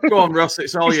moment. Go on, Russ.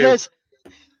 It's all you. Says,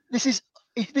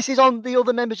 this is on the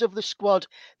other members of the squad.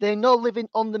 They're not living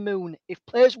on the moon. If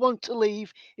players want to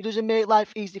leave, it doesn't make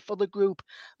life easy for the group,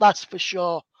 that's for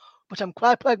sure. But I'm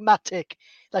quite pragmatic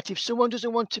that if someone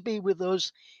doesn't want to be with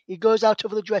us, he goes out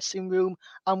of the dressing room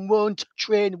and won't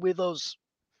train with us.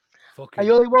 I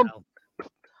only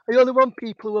want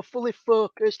people who are fully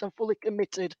focused and fully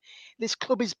committed. This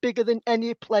club is bigger than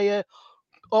any player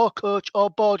or coach or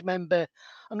board member.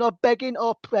 I'm not begging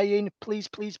or praying, please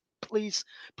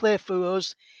play for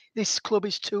us. This club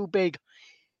is too big.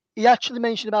 He actually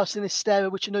mentioned about Sinistera,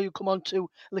 which I know you'll come on to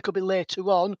a little bit later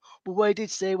on, but what he did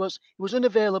say was he was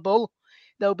unavailable.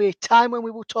 There'll be a time when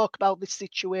we will talk about this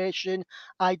situation.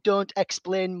 I don't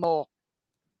explain more.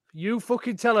 You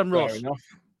fucking tell him, Russ. Fair enough.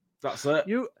 That's it.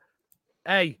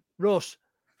 Hey, Russ,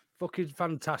 fucking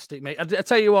fantastic, mate. I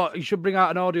tell you what, you should bring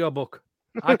out an audiobook.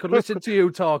 I could listen to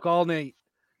you talk all night.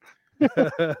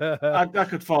 I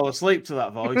could fall asleep to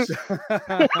that voice.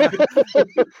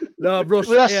 No, Russ.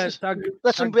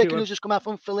 That's some breaking news just come out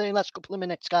from Philly in the last couple of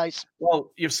minutes, guys.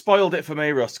 Well, you've spoiled it for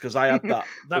me, Russ, because I had that.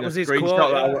 That was his screenshot.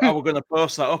 quote. I was going to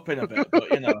post that up in a bit, but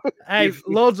you know. Hey,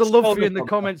 loads of love for you in the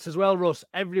comments as well, Russ.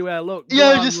 Everywhere, look. Yeah,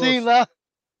 I've just seen that.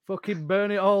 Fucking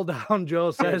burn it all down, Joe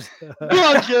says. Go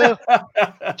on, Joe.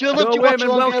 Joe,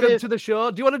 welcome to the show.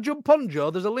 Do you want to jump on,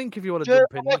 Joe? There's a link if you want to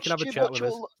jump in. You can have a chat with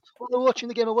us. While we're watching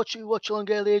the game, I watch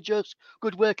along earlier, Joe.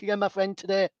 Good work again, my friend,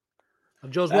 today.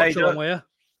 And Joe's watching along with you.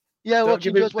 Yeah,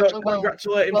 watching Joe's watching. Don't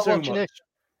congratulate him too watching much.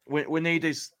 We need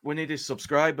his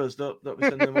subscribers. Don't we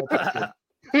send them all?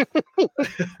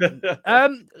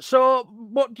 So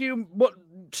what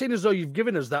seeing as though you've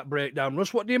given us that breakdown,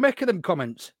 Russ, what do you make of them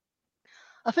comments?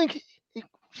 I think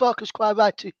Farker's quite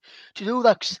right to do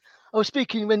that. 'Cause I was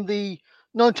speaking when the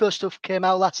non-tour stuff came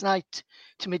out last night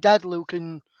to my dad, Luke,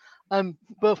 and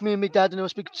both me and my dad, and I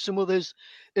was speaking to some others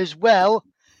as well,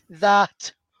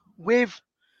 that with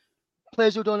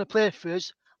players who don't want to play for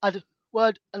us, and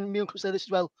my uncle said this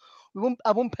as well,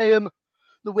 I won't pay them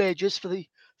the wages for the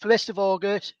rest of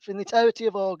August, for the entirety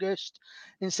of August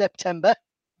and September.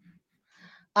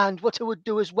 And what I would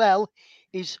do as well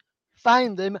is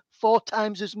fine them 4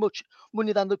 times as much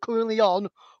money than they're currently on,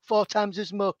 4 times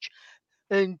as much,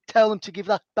 and tell them to give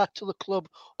that back to the club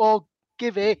or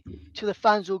give it to the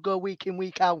fans who go week in,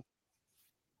 week out.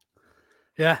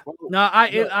 Yeah. No,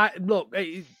 I look.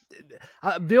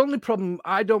 The only problem,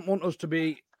 I don't want us to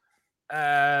be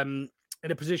in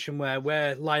a position where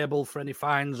we're liable for any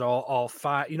fines or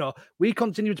fine. You know, we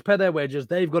continue to pay their wages.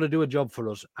 They've got to do a job for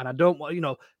us, and I don't want, you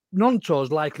know,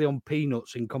 non-tour's likely on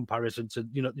peanuts in comparison to to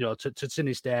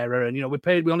Sinisterra, and we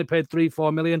only paid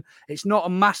 3-4 million. It's not a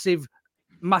massive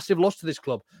loss to this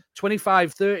club.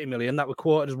 25-30 million that were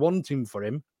quoted as wanting for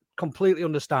him. Completely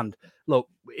understand. Look,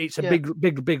 it's a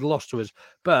big loss to us.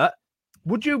 But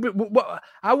would you?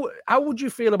 How would you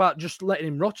feel about just letting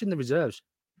him rot in the reserves?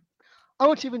 I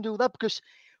won't even do that, because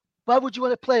why would you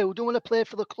want to play who don't want to play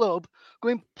for the club,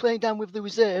 going playing down with the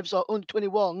reserves or under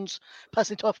 21s,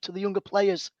 passing it off to the younger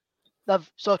players that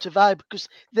have sort of vibe? Because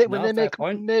when they make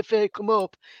Mayfair come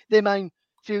up, they might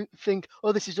think,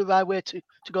 oh, this is the right way to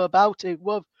go about it.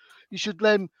 Well, you should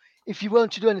let them, if you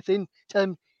want to do anything, tell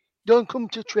them, don't come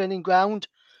to training ground,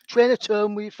 train at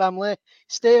home with your family,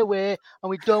 stay away, and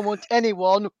we don't want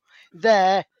anyone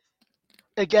there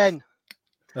again.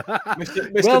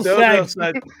 Mr.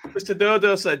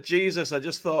 Dodo said, Jesus, I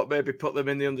just thought maybe put them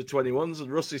in the under 21s, and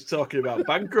Russ talking about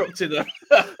bankrupting them.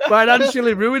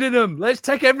 Financially ruining them. Let's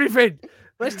take everything.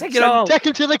 Let's take it all. Take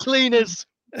them to the cleaners.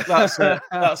 That's it,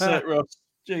 Russ.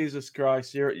 Jesus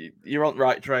Christ, you're on the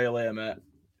right trail here, mate.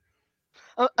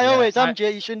 I always am,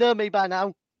 Jay. You should know me by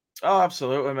now. Oh,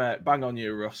 absolutely, mate. Bang on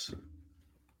you, Russ.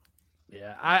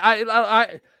 Yeah,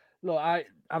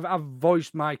 I've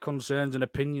voiced my concerns and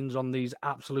opinions on these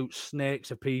absolute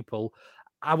snakes of people.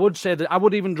 I would say that I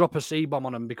would even drop a C-bomb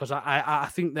on them, because I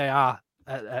think they are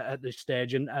at this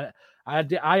stage. And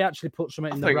I actually put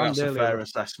something in the brand earlier. I think that's a fair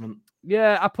assessment.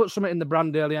 Yeah, I put something in the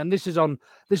brand earlier, and this is on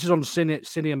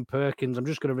Cine and Perkins. I'm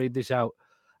just going to read this out.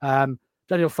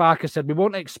 Daniel Farker said, we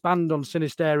won't expand on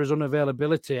Sinisterra's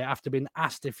unavailability after being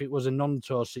asked if it was a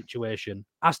non-tour situation.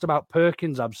 Asked about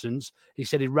Perkins' absence, he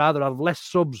said he'd rather have less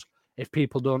subs if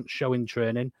people don't show in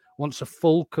training. Wants a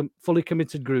fully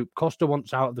committed group. Costa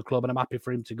wants out of the club, and I'm happy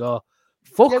for him to go.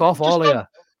 Fuck off, all of you.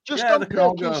 Just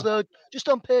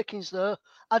on Perkins, though,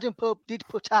 Adam Pope did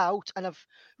put out, and I've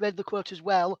read the quote as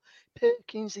well,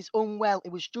 Perkins is unwell. He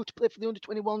was due to play for the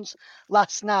under-21s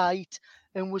last night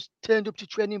and was turned up to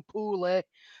training poorly.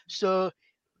 So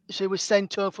he was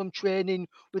sent home from training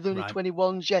with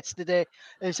under-21s yesterday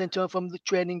and sent home from the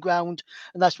training ground.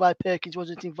 And that's why Perkins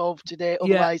wasn't involved today.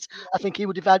 Otherwise, I think he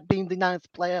would have been the 9th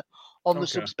player on the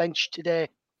subs bench today.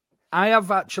 I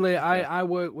have actually, I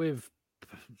work with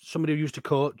somebody who used to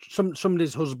coach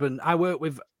somebody's husband. I work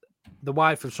with the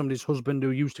wife of somebody's husband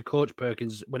who used to coach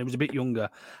Perkins when he was a bit younger,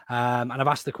 and I've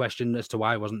asked the question as to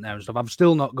why he wasn't there and stuff. I've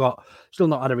still not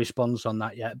had a response on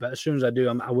that yet, but as soon as I do,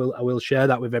 I will share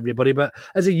that with everybody. But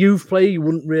as a youth player, you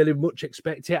wouldn't really much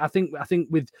expect it. I think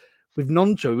with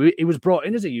Nonto, he was brought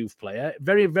in as a youth player,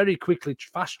 very, very quickly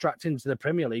fast tracked into the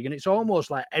Premier League, and it's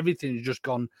almost like everything's just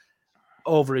gone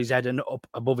over his head and up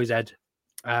above his head.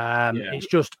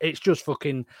 It's just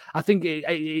fucking. I think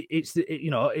it's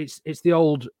the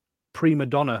old prima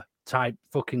donna type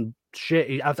fucking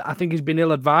shit. I think he's been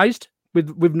ill advised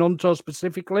with Nonto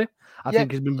specifically. I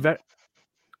think he's been very.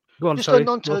 Go on, just sorry.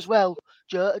 on Nonto as well,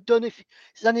 Joe. I don't know if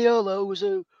Zaniolo was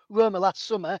a Roma last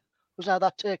summer. Was now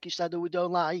that Turkish side that we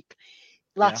don't like.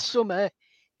 Last summer,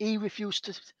 he refused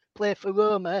to play for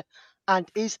Roma, and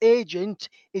his agent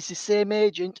is the same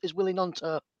agent as Willie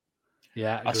Nonto.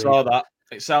 Yeah, I saw that.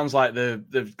 It sounds like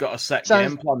they've got a set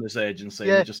game plan, this agency.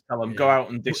 Yeah. And just tell them, go out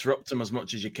and disrupt them as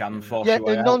much as you can.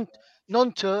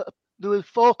 Nonto, there were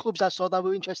 4 clubs I saw that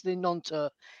were interested in Nonto.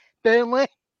 Burnley,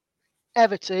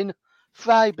 Everton,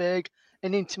 Freiburg,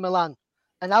 and Inter Milan.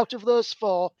 And out of those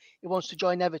 4, he wants to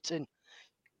join Everton.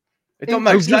 It don't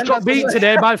make Who've sense. just got beat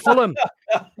today by Fulham.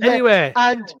 Anyway,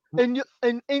 and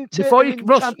Inter before you, in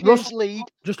Russ, Champions League,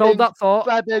 just hold that thought.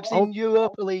 Freiburg's in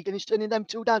Europa League, and he's turning them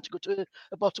two down to go to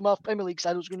a bottom half Premier League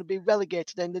side who's going to be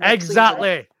relegated in the next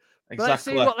season.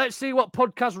 Exactly. Let's see what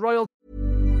podcast royal.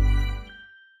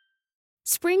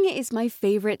 Spring is my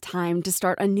favorite time to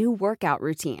start a new workout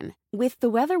routine. With the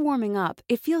weather warming up,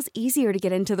 it feels easier to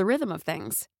get into the rhythm of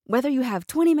things. Whether you have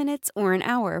 20 minutes or an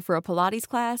hour for a Pilates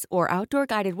class or outdoor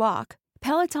guided walk,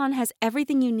 Peloton has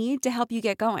everything you need to help you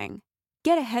get going.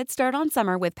 Get a head start on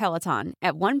summer with Peloton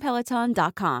at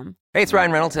onepeloton.com. Hey, it's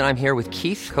Ryan Reynolds, and I'm here with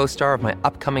Keith, co-star of my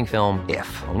upcoming film,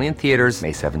 If, only in theaters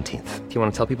May 17th. Do you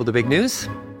want to tell people the big news?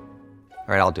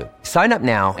 All right, I'll do it. Sign up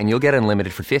now and you'll get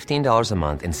unlimited for $15 a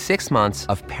month and 6 months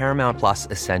of Paramount Plus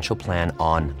Essential Plan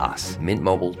on us.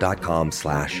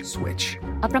 MintMobile.com/switch.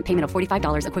 Upfront payment of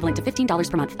 $45 equivalent to $15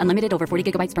 per month. Unlimited over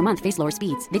 40 gigabytes per month. Face lower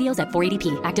speeds. Videos at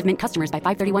 480p. Active Mint customers by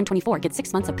 531.24 get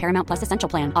 6 months of Paramount Plus Essential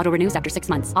Plan. Auto renews after 6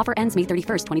 months. Offer ends May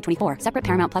 31st, 2024. Separate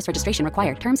Paramount Plus registration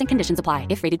required. Terms and conditions apply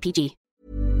if rated PG.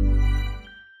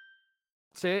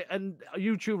 And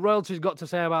YouTube royalty's got to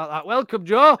say about that. Welcome,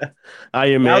 Joe.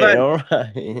 Hiya, mate. All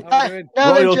right.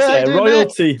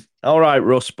 Royalty. All right,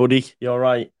 Russ, buddy. You all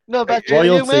right? No, but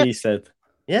royalty, he said.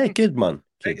 Yeah, good, man.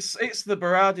 Good. It's the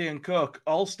Berardi and Cook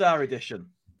All-Star Edition.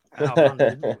 Oh,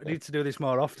 man, we need to do this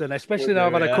more often, especially now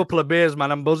I've had a couple of beers,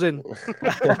 man. I'm buzzing.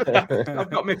 I've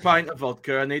got my pint of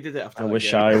vodka. I needed it after. I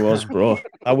wish I was, bro.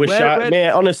 I wish mate,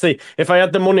 honestly, if I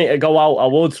had the money to go out, I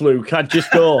would, Luke. I'd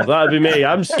just go. That'd be me.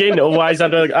 I'm skinned. Otherwise,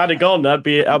 I'd have gone. I'd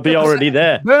be already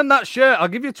there. Burn that shirt. I'll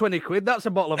give you 20 quid. That's a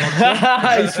bottle of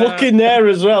vodka. It's fucking there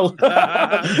as well.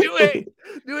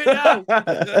 Do it now.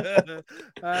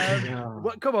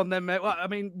 Come on then, mate. Well, I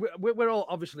mean, we're all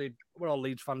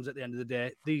Leeds fans at the end of the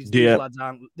day. These lads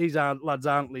aren't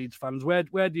Leeds fans.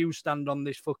 Where do you stand on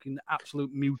this fucking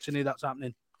absolute mutiny that's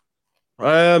happening?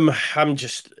 I'm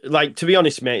just to be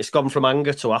honest, mate, it's gone from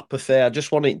anger to apathy. I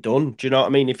just want it done. Do you know what I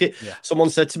mean? If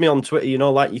someone said to me on Twitter, you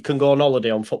can go on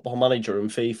holiday on Football Manager and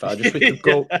FIFA. We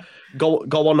could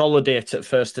go on holiday at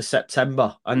 1st of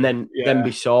September and then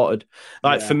be sorted.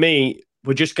 For me,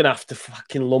 we're just gonna have to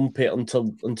fucking lump it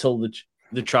until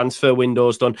the transfer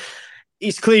window's done.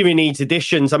 It's clear he needs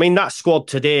additions. I mean, that squad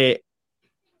today,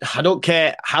 I don't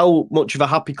care how much of a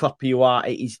happy clapper you are,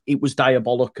 it was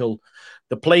diabolical.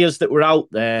 The players that were out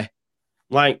there,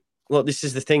 look, this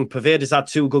is the thing. Paveda's had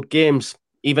 2 good games.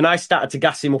 Even I started to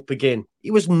gas him up again.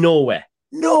 He was nowhere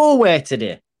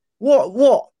today.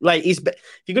 What? If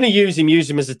you're going to use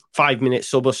him as a 5-minute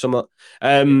sub or something.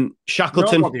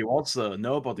 Shackleton. Nobody was, though.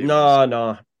 Nobody.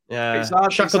 No. Yeah.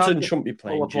 Shackleton shouldn't be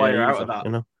playing. Pull a player out of that.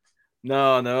 You know?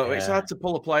 No. Yeah. It's hard to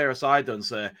pull a player aside and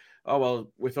say, "Oh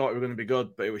well, we thought we were going to be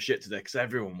good, but it was shit today," because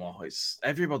everyone was. It's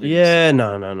everybody. Yeah.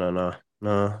 No.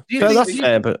 That's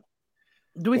fair, but.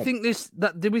 Do we think this?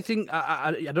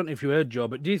 I don't know if you heard, Joe,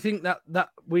 but do you think do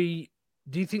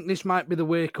you think this might be the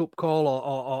wake up call,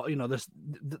 or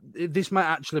this might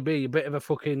actually be a bit of a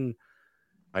fucking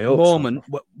moment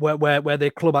where the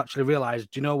club actually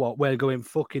realised, do you know what, we're going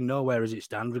fucking nowhere as it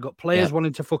stands. We've got players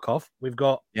wanting to fuck off. We've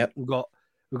got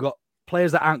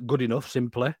players that aren't good enough.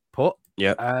 Simply put,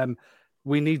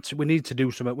 we need to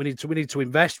do something. We need to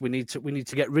invest. We need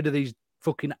to get rid of these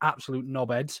fucking absolute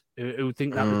knobheads who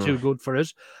think that they're too good for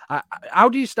us. How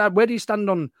do you stand? Where do you stand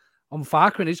on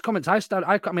Farker and his comments? I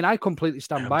completely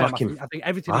stand by him. I think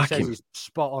everything he says is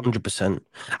spot on. 100%.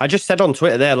 I just said on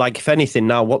Twitter there, if anything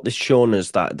now, what this shown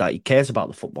us that he cares about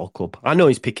the football club. I know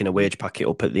he's picking a wage packet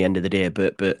up at the end of the day,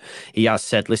 but he has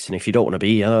said, listen, if you don't want to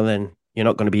be here, then you're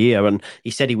not going to be here. And he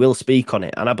said he will speak on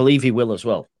it, and I believe he will as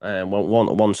well.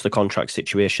 Once the contract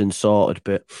situation's sorted,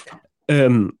 but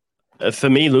for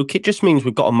me, Luke, it just means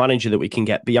we've got a manager that we can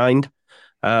get behind.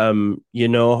 So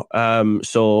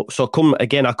come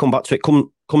again, I come back to it.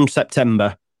 Come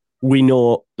September, we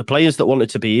know the players that wanted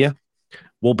to be here.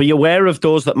 We'll be aware of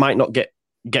those that might not get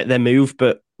their move.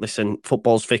 But listen,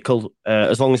 football's fickle.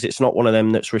 As long as it's not one of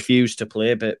them that's refused to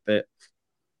play. But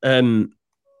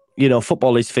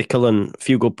football is fickle, and a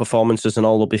few good performances and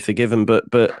all will be forgiven. But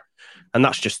and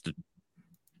that's just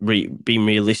being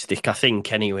realistic, I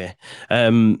think. Anyway,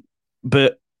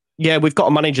 but. Yeah, we've got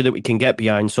a manager that we can get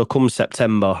behind. So come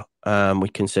September, we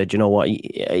can say, do you know what?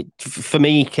 For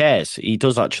me, he cares. He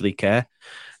does actually care.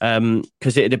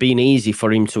 Because it'd have been easy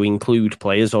for him to include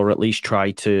players or at least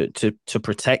try to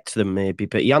protect them maybe.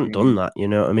 But he hadn't done that, you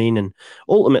know what I mean? And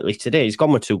ultimately today, he's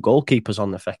gone with 2 goalkeepers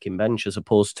on the fucking bench as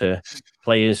opposed to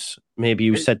players maybe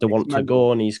who said they want to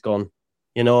go and he's gone,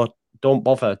 don't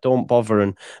bother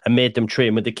and made them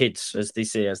train with the kids, as they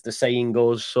say, as the saying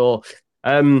goes. So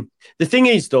The thing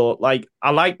is, though, like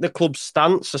I like the club's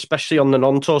stance, especially on the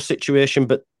Nonto situation,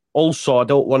 but also I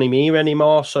don't want him here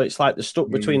anymore. So it's like they're stuck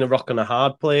between a rock and a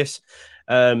hard place.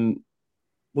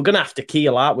 We're going to have to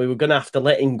keel, aren't we? We're going to have to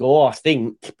let him go, I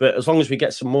think. But as long as we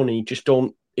get some money, just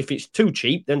don't. If it's too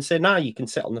cheap, then say, nah, you can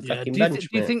sit on the fucking bench.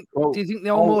 Do you think they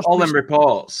almost all them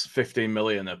reports, 15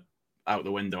 million are out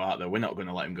the window, aren't they? We're not going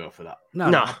to let him go for that. No,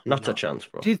 not a chance,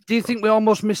 bro. Do you think we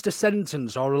almost missed a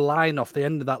sentence or a line off the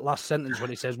end of that last sentence when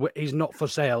he says he's not for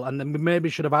sale? And then we maybe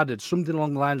should have added something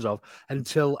along the lines of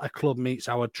until a club meets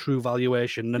our true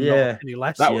valuation and not any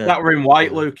less. That were in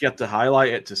white, Luke. You had to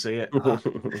highlight it to see it.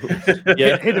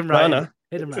 Hidden right. No.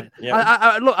 Hidden right.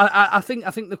 Yeah. I think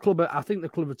the club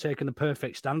have taken the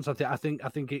perfect stance. I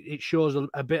think it shows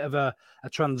a bit of a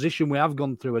transition we have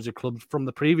gone through as a club from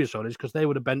the previous owners, because they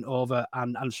would have bent over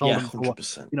and sold them for what,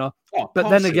 100%.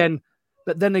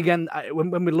 But then again,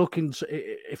 when we're looking,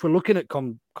 if we're looking at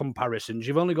comparisons,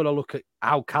 you've only got to look at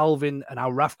how Calvin and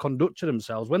how Raf conducted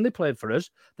themselves when they played for us.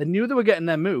 They knew they were getting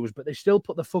their moves, but they still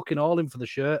put the fucking all in for the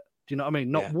shirt. Do you know what I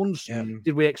mean? Not once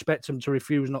did we expect them to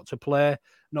refuse not to play.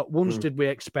 Not once did we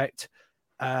expect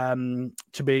to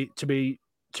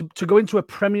go into a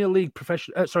Premier League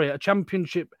a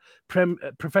Championship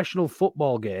professional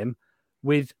football game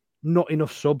with not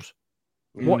enough subs.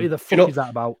 What the fuck is that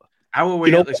about? How are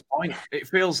we at this point? It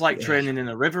feels like training in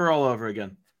a river all over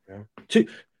again. Yeah.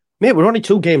 Mate, we're only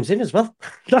 2 games in as well.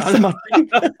 That's my thing.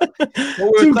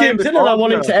 2 games in and I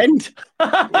want it to end.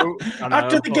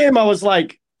 After the game, I was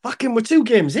like, fucking, we're 2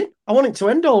 games in. I want it to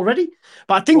end already.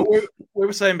 But I think... we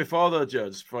were saying before, though,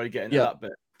 Judge, before you get into that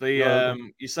bit,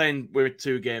 you're saying we're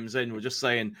 2 games in. We're just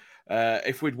saying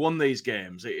if we'd won these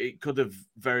games, it could have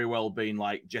very well been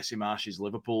like Jesse Marsh's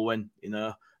Liverpool win,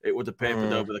 It would have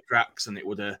papered over the cracks, and it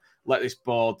would have let this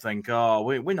board think,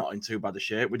 we're not in too bad a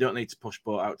shape. We don't need to push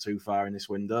boat out too far in this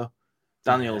window.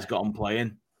 Daniel's got on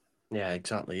playing. Yeah,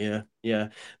 exactly. Yeah.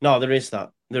 No, there is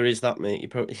that. There is that,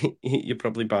 mate. You're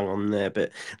probably bang on there.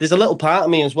 But there's a little part of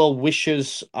me as well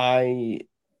wishes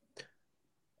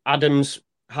Adams,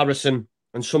 Harrison,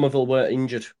 and Somerville were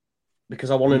injured,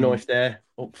 because I want to know if they're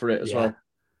up for it as well.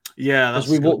 Yeah,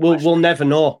 because we'll never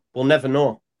know. We'll never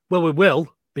know. Well, we will.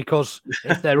 Because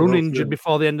if they're uninjured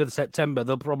before the end of September,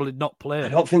 they'll probably not play. I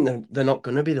don't think they're not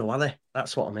going to be, though, are they?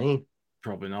 That's what I mean.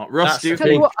 Probably not. Russ, do you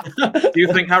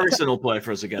think Harrison will play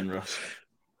for us again, Russ?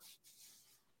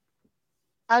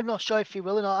 I'm not sure if he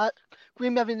will or not. With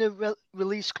him having a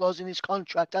release clause in his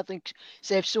contract, I think,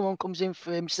 say, if someone comes in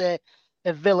for him, say,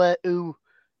 a Villa who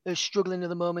is struggling at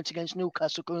the moment against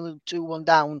Newcastle, currently 2-1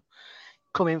 down,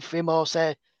 coming for him, or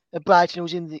say, a Brighton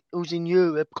who's in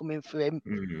Europe coming for him.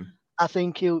 Mm-hmm. I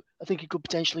think he could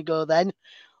potentially go then,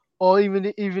 or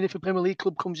even if a Premier League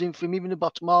club comes in for him, even a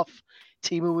bottom half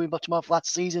team who were bottom half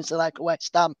last season, so like a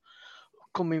West Ham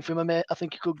coming from him, I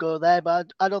think he could go there.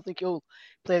 But I don't think he'll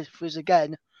play for us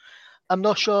again. I'm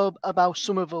not sure about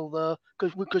Somerville though,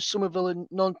 because Somerville and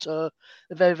Nonto are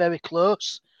very, very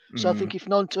close. So I think if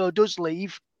Nonto does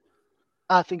leave,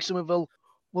 I think Somerville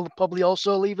will probably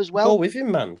also leave as well. Go with him,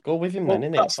 man. Go with him, then,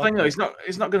 innit? That's the thing, though.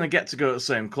 He's not going to get to go to the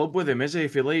same club with him, is he?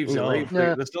 If he leaves, he'll leave.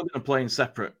 No. They're still going to play in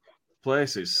separate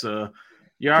places. So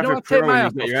you're either a pro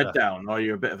and you get your head down, or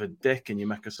you're a bit of a dick and you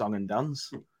make a song and dance.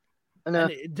 And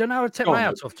don't know how to take my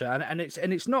hat off to, and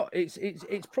it's not.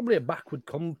 It's probably a backward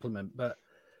compliment, but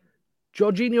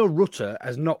Jorginho Rutter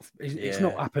has not. It's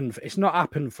not happened. It's not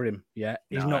happened for him yet.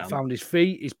 He's not found his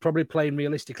feet. He's probably playing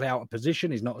realistically out of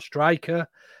position. He's not a striker,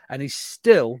 and he's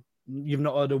still. You've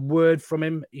not heard a word from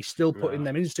him. He's still putting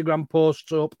them Instagram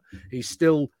posts up. He's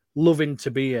still loving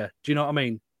to be here. Do you know what I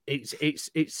mean?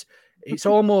 It's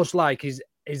almost like his.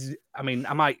 I mean,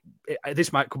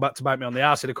 this might come back to bite me on the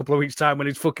arse in a couple of weeks' time when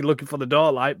he's fucking looking for the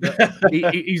door light. But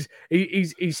he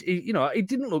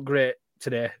didn't look great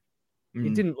today. He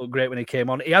didn't look great when he came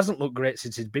on. He hasn't looked great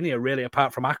since he's been here, really,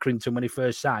 apart from Accrington when he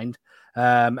first signed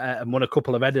and won a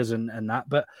couple of headers and that.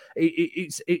 But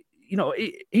he's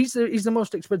the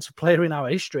most expensive player in our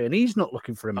history, and he's not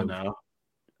looking for a move. I know.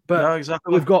 But no,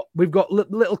 exactly. we've got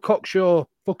little cocksure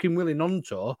fucking Willie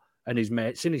Nonto and his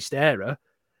mate Sinistera.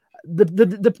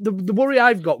 The worry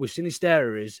I've got with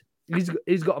Sinistera is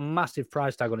he's got a massive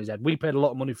price tag on his head. We paid a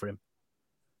lot of money for him.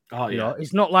 Oh yeah,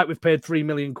 it's not like we've paid £3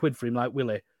 million for him like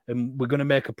Willie, and we're going to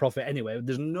make a profit anyway.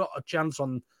 There's not a chance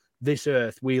on this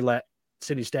earth we let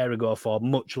Sinistera go for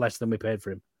much less than we paid for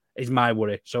him. Is my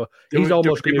worry. So he's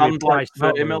almost going to be priced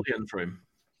like 30 million for him.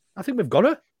 I think we've got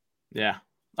it. Yeah,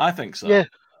 I think so. Yeah,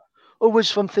 always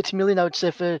from 30 million, I would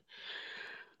say for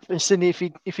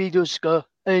Cine if he does go.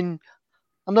 And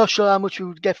I'm not sure how much we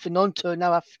would get for Nonto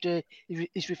now after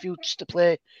he's refused to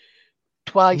play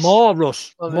twice. More,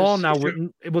 Russ. Well, More now. there's-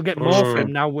 We'll get more for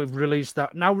him now. We've released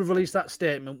that. Now we've released that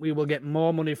statement. We will get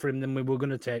more money for him than we were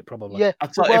going to take, probably. Yeah, I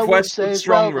but thought what I if we're would say as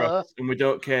strong, well, Russ, and we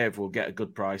don't cave, we'll get a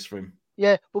good price for him.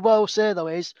 yeah, but what I'll say though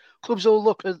is clubs will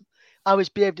look at how he's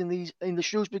behaved in the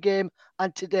Shrewsbury game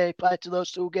and today prior to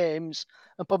those two games,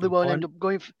 and probably won't end up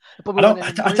going.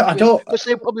 Because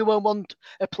they probably won't want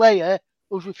a player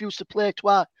who's refused to play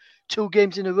 2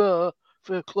 games in a row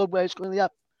for a club where it's currently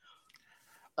at.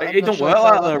 It don't work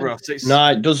like that, though, Russ.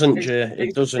 No, it doesn't, Jay.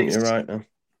 It doesn't. You're right. No.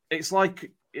 It's like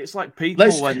people.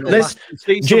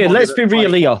 Let's be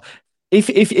real here.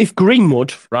 If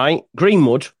Greenwood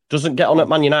doesn't get on at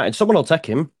Man United, someone will take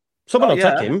him. Someone will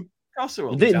take him.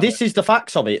 This is the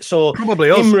facts of it. So probably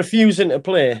him refusing to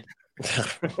play.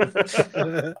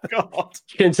 God,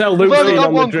 you can tell Luke's been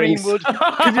on the drinks.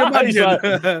 Can you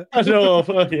imagine? I know,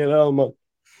 fucking hell, man.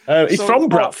 He's from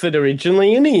Bradford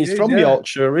originally, isn't he? He's from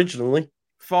Yorkshire originally.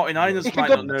 49ers might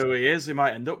not know who he is. He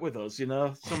might end up with us, you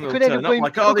know. Someone will turn up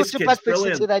like, oh, this kid's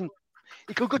brilliant.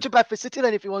 He could go to Bradford City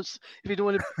then if he wants. If you don't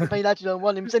want to, Man United don't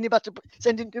want him, send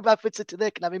him to Bradford City.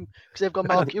 They can have him because they've got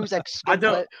Mark Hughes. I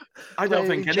don't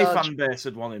think any fan base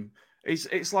would want him.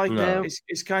 It's like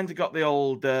it's kind of got the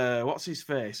old what's his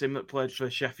face? Him that played for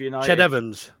Sheffield United. Ched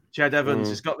Evans. Ched Evans.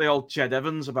 He's got the old Ched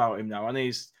Evans about him now, and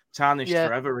he's tarnished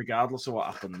forever, regardless of what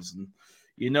happens. And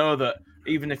you know that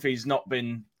even if he's not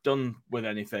been done with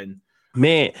anything,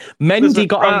 mate, Mendy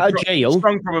got out of jail.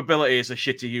 Strong probability is a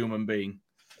shitty human being.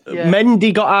 Yeah.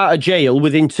 Mendy got out of jail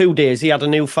within 2 days. He had a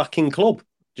new fucking club.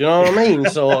 Do you know what I mean?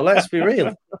 So let's be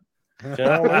real. Do you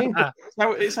know what I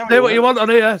mean? Say what you want on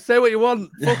here. Say what you want.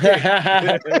 Fuck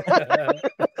it.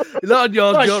 You're not on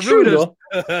yours, Joe. True,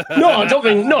 no, I don't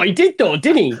think. No, he did though,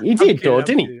 didn't he? He did though,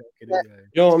 didn't he? You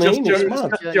know what I mean? Just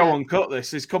Joe uncut this.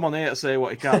 He's come on here to say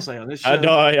what he can't say on this show. I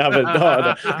know I haven't.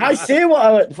 No. I say what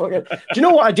I fucking. Do you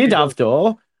know what I did have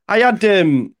though? I had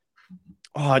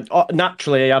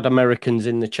naturally, I had Americans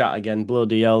in the chat again.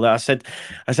 Bloody hell! I said,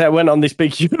 I went on this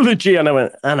big eulogy, and I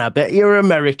went, and I bet you're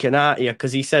American, aren't you?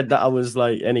 Because he said that I was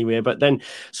like, anyway. But then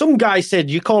some guy said,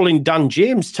 "You're calling Dan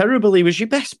James terrible. He was your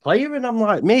best player," and I'm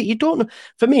like, mate, you don't know.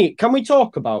 For me, can we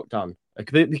talk about Dan?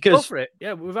 Because go for it.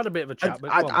 Yeah, we've had a bit of a chat.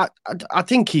 I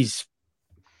think he's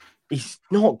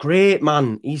not great,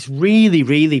 man. He's really,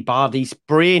 really bad. His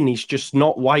brain is just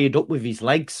not wired up with his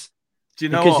legs. Do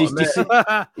you know because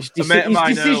what? His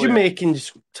decision making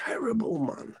is terrible,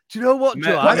 man. Do you know what,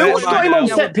 Joe? Who's got him on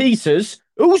set pieces?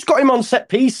 Who's got him on set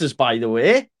pieces, by the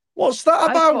way? What's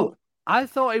that about? I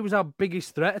thought he was our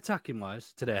biggest threat attacking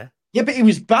wise today. Yeah, but he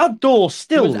was bad though,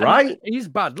 still, right? He's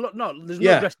bad. Look, no, there's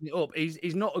no dressing it up.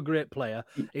 He's not a great player.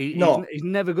 He's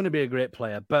never going to be a great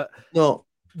player. But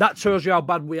that shows you how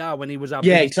bad we are when he was our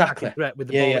biggest threat with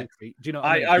the ball in feet. Do you know what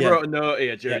I mean? I wrote a note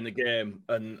here during the game,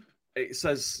 and it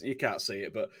says, you can't see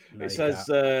it, but it says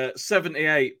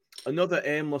 78, another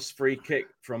aimless free kick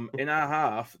from in our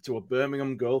half to a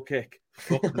Birmingham goal kick.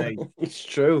 Fuck me. It's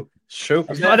true. It's true.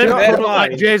 I didn't look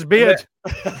like Jay's beard.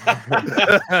 All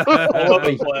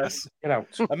over the place. Get out.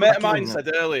 A mate of mine said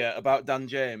earlier about Dan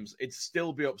James, he'd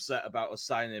still be upset about us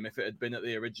signing him if it had been at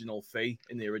the original fee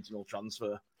in the original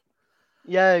transfer.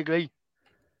 Yeah, I agree.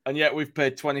 And yet we've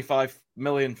paid 25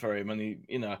 million for him, and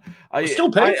we're still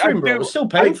paying for him, bro. We're still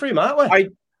paying for him, aren't we?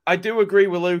 I do agree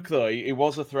with Luke though. He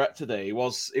was a threat today. He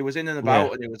was in and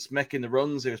about, and he was making the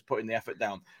runs. He was putting the effort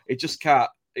down. It just can't.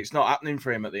 It's not happening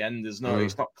for him at the end. It's not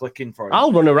clicking for him.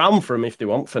 I'll run around for him if they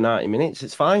want for 90 minutes.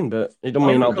 It's fine, but it don't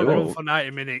mean I'll do it for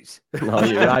 90 minutes. No,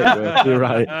 you're right, bro. You're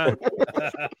right.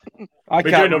 I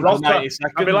can't run for 90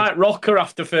 seconds. I'll be like Rocker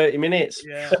after 30 minutes.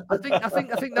 Yeah, I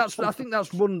think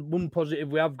that's one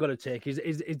positive we have got to take is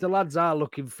the lads are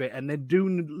looking fit and they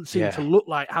do seem to look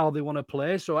like how they want to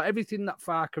play. So everything that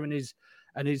Farker and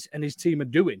his team are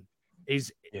doing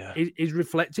is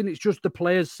reflecting. It's just the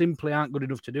players simply aren't good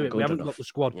enough to do it. We haven't got the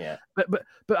squad. Yeah. But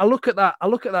I look at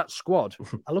that squad.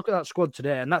 I look at that squad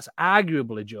today, and that's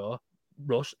arguably, Joe,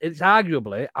 Russ. It's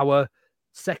arguably our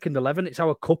second 11. It's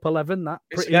our cup 11. I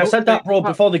said that, bro,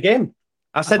 before the game.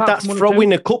 I said that's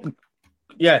throwing a cup.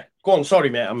 Yeah, go on. Sorry,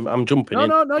 mate. I'm jumping in.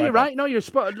 No, you're right. No, you're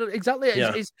spot. Exactly.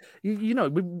 It's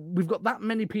we've got that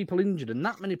many people injured, and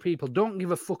that many people don't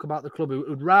give a fuck about the club. Who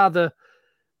would rather,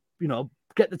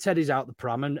 get the teddies out the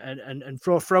pram and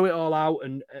throw it all out,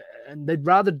 and they'd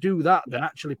rather do that than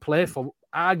actually play for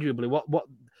arguably what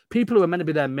people who are meant to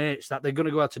be their mates that they're going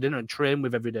to go out to dinner and train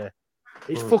with every day.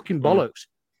 It's fucking bollocks.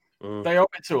 They owe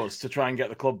it to us to try and get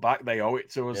the club back. They owe it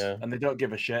to us, and they don't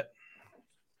give a shit.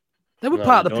 They were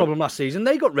part of the problem last season.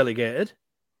 They got relegated.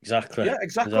 Exactly. Yeah,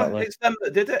 exactly. It's them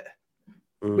that did it.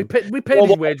 We paid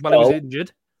his wage while he was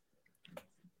injured.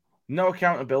 No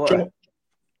accountability.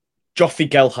 Joffrey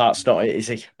Gelhart's not it, is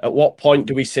he? At what point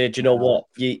do we say, do you know what?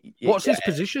 What's his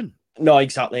position? No,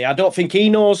 exactly. I don't think he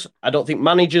knows. I don't think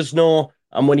managers know.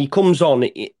 And when he comes on,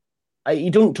 he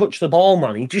doesn't touch the ball,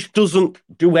 man. He just doesn't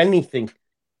do anything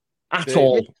at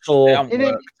all. So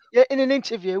in an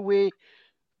interview with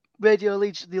Radio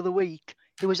Leeds the other week,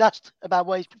 he was asked about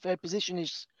what his preferred position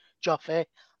is, Joffrey,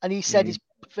 and he said his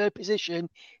preferred position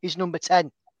is number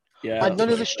 10. Yeah, and none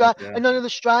of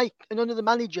the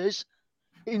managers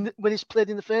when he's played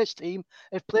in the first team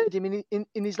have played him in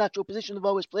his natural position. They've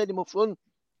always played him up front.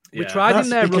 We tried him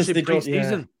there, Rusty,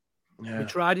 pre-season. We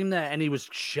tried him there, and he was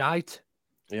shite.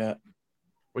 Yeah,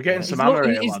 we're getting some hammer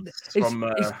here,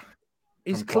 lads.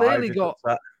 He's clearly got.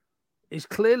 He's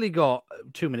clearly got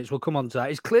 2 minutes. We'll come on to that.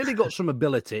 He's clearly got some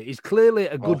ability. He's clearly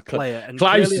a good player. And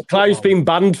Clive's been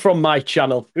banned from my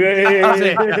channel. I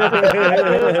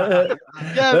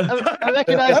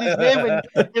recognise his name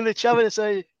in the chat.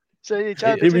 So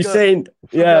he was saying,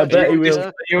 "Yeah, I bet he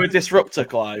will." You're a disruptor,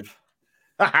 Clive.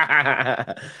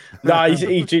 No,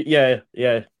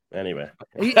 yeah. Anyway,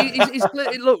 he's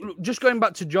look. Just going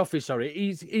back to Joffrey. Sorry,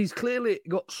 he's clearly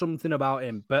got something about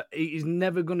him, but he's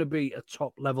never going to be a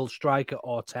top level striker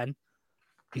or 10.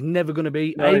 He's never going to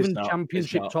be even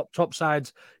championship top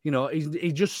sides. You know,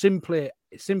 he just simply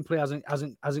hasn't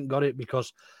got it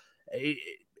because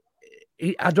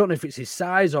I don't know if it's his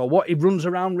size or what. He runs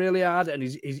around really hard, and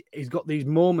he's got these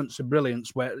moments of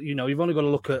brilliance where you've only got to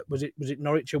look at was it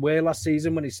Norwich away last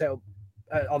season when he set up,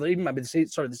 or even maybe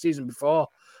the season before.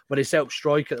 When he set up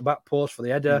Stroik at the back post for the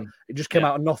header, it just came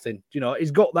out of nothing.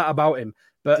 He's got that about him.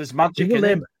 But there's magic in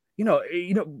him.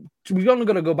 We're only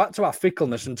going to go back to our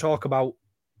fickleness and talk about,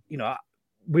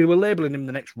 we were labelling him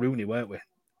the next Rooney, weren't we?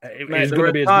 It was going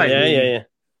to be as yeah.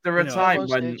 There were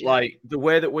times when, the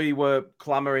way that we were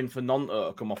clamouring for Nonto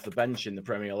to come off the bench in the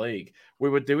Premier League, we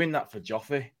were doing that for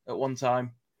Joffrey at one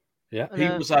time. Yeah, he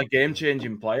was our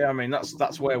game-changing player. I mean,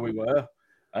 that's where we were,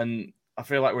 and I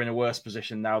feel like we're in a worse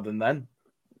position now than then.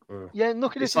 Yeah, and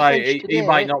looking it's at like bench today, he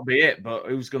might not be it, but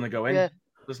who's going to go in? Yeah.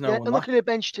 There's no one. And looking at the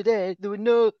bench today, there were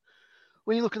no.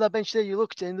 When you look at that bench today, you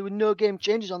looked in. There were no game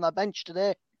changes on that bench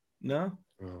today. No,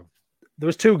 there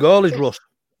was 2 goalies, Russ.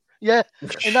 Yeah,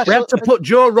 and we had to put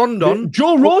Joe Rondon.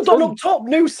 Joe Rondon up top,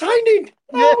 new signing.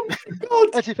 Yeah, oh my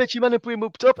God! As if it's man and put him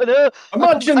up top, and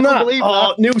imagine that.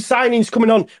 Oh, new signings coming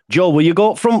on. Joe, will you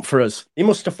go up front for us? He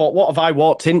must have thought, what have I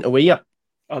walked into here?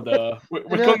 I know. We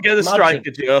couldn't get a striker,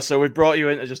 Joe, so we brought you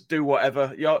in to just do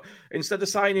whatever. Instead of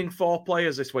signing 4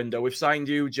 players this window, we've signed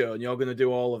you, Joe, and you're going to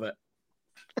do all of it.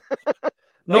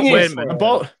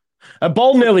 A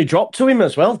ball nearly dropped to him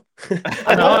as well.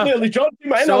 A ball nearly dropped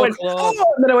him, and I went,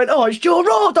 and then I went, it's Joe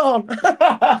Rodon.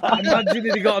 Imagine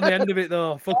if he got on the end of it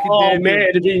though. Fucking mate,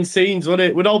 it'd have been scenes, wouldn't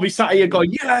it? We'd all be sat here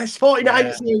going, yes,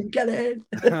 49 scenes, get it.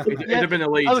 He'd have been a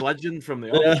Leeds legend from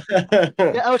the off.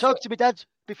 I was talking to my dad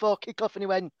before kick-off, and he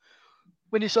went,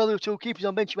 when he saw the 2 keepers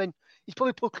on bench, he went, he's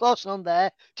probably put Clausen on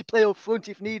there to play up front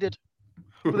if needed.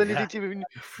 But then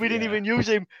we didn't even use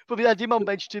him. But we had him on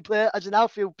bench to play as an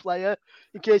outfield player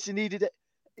in case we needed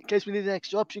an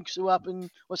extra option. Because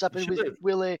what's happened with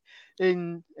Willie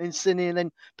in Cine, and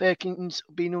then Perkins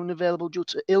being unavailable due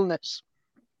to illness.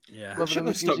 Yeah, should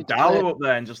have stuck Darlow up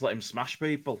there and just let him smash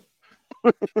people.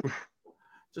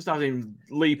 Just have him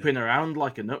leaping around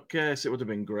like a nutcase. It would have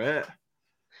been great.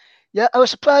 Yeah, I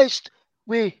was surprised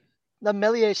that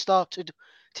Melier started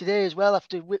today as well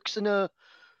after Wixon.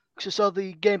 Because I saw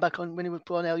the game back on when he was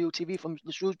put on LUTV from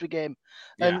the Shrewsbury game,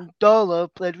 and Darlow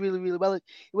played really, really well. He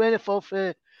weren't a fault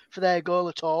for their goal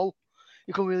at all.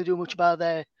 You couldn't really do much about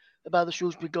the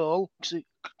Shrewsbury goal because he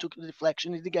took the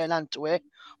deflection. He did get an hand to it.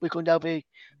 We couldn't help it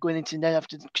going into net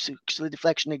after the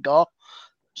deflection he got.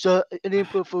 So it didn't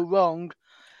put full wrong.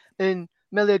 And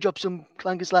Melier dropped some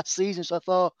clangers last season. So I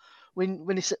thought when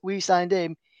we signed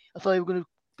him, I thought he was going to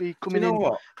be coming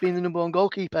being the number 1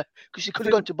 goalkeeper, because he could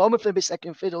have gone to Bournemouth and be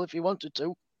second fiddle if he wanted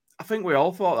to. I think we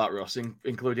all thought that, Ross,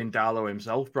 including Darlow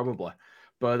himself, probably.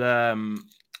 But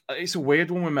it's a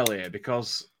weird one with Melier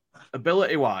because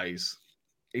ability-wise,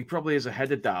 he probably is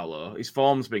ahead of Darlow. His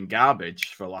form's been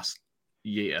garbage for last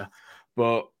year,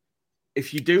 but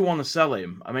if you do want to sell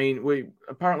him, I mean, we're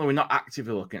not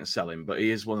actively looking to sell him, but he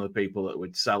is one of the people that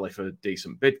would sell if a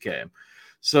decent bid came.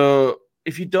 So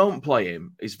if you don't play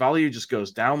him, his value just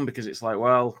goes down because it's like,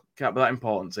 well, can't be that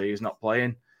important to you. He's not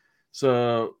playing.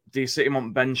 So do you sit him on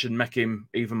the bench and make him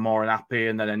even more unhappy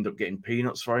and then end up getting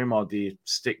peanuts for him? Or do you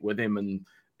stick with him and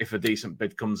if a decent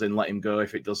bid comes in, let him go?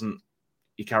 If it doesn't,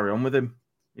 you carry on with him,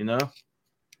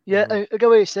 Yeah, I get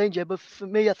what you're saying, Jay, but for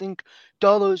me, I think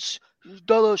Darlow's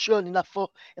shown in that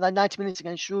 90 minutes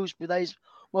against Shrewsbury that he's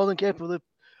more than capable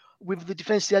with the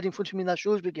defence he had in front of him in that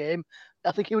Shrewsbury game,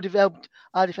 I think he would have helped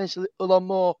our defence a lot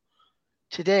more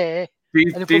today. And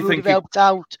it probably would have helped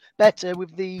out better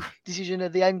with the decision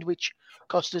at the end, which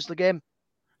cost us the game.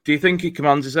 Do you think he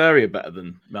commands his area better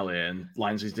than Meslier and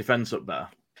lines his defence up better?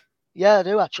 Yeah, I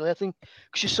do actually. I think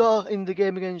because you saw in the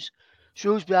game against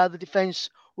Shrewsbury how the defence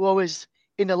were always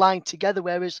in a line together,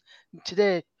 whereas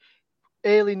today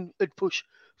Ayling had pushed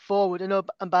forward, and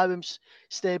Byram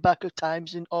stayed back at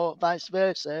times, or vice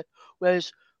versa.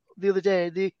 Whereas the other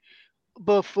day,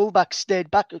 both fullbacks stayed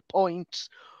back at points,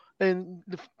 and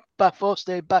the back four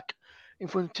stayed back in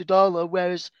front of Darlow,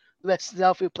 whereas the rest of the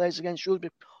outfield players against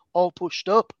Shrewsbury all pushed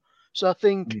up. So I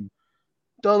think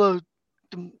Darlow,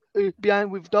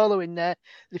 behind with Darlow in there,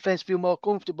 the defence feel more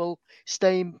comfortable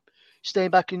staying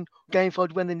back and going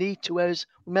forward when they need to. Whereas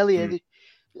Meslier,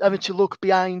 having to look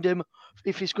behind him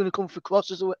if he's going to come for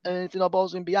crosses or anything or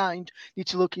balls in behind, need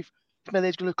to look if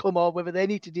Mellier's going to come or whether they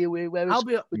need to deal with it. Whereas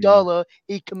with Darlow,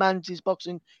 he commands his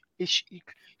boxing. You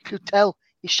could tell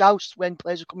he shouts when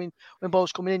players are coming, when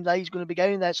balls coming in, that he's going to be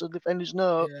going there, so the defenders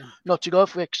know not to go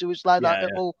for it. Because it was like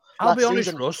that all I'll be honest,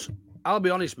 season. Russ. I'll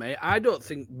be honest, mate. I don't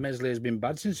think Meslier has been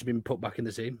bad since he's been put back in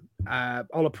the team.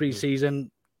 All of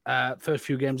pre-season, first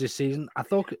few games this season, I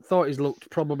thought he's looked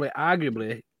probably,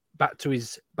 arguably, back to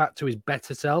his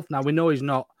better self. Now we know he's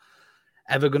not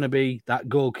ever going to be that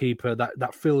goalkeeper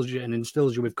that fills you and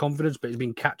instills you with confidence, but he's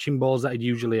been catching balls that are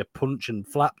usually a punch and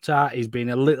flapped at. He's been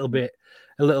a little bit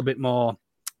more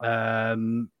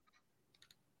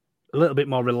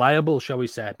reliable, shall we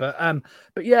say? But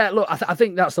yeah, look, I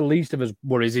think that's the least of his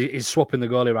worries. He's swapping the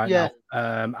goalie right now.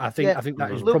 I think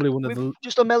that is probably one of the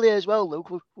just on Meslier as well,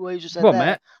 Luke. Where you just said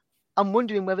mate. I'm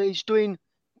wondering whether he's doing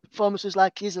performances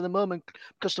like he is at the moment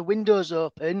because the window's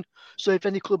open. So if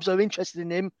any clubs are interested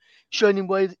in him, showing him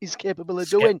what he's capable of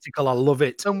doing. I love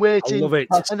it. And waiting. I love it.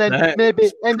 And then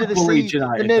maybe end of the season,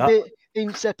 and maybe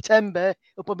in September,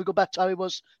 he'll probably go back to how he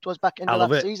was towards back end of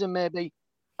last season, maybe.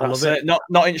 I love it.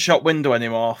 Not in shop window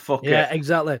anymore. Fuck it. Yeah,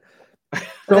 exactly.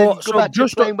 So back to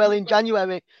playing well in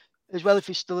January as well if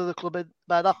he's still at the club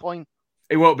by that point.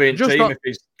 He won't be in team if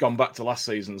he's gone back to last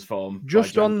season's form.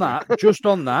 Just on that,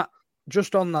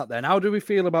 then, how do we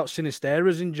feel about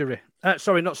Sinistera's injury?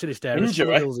 Sorry, not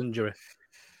Sinistera's. Injury.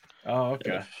 Oh,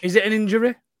 okay. Is it an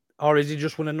injury, or is he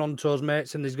just one of Nonto's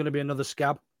mates and there's going to be another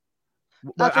scab?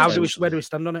 Where do we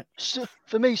stand on it?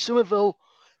 For me, Somerville,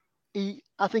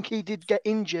 I think he did get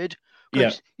injured.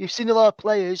 Because you've seen a lot of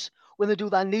players, when they do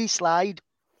that knee slide,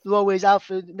 they're always out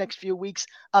for the next few weeks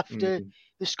after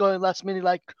the scoring last minute.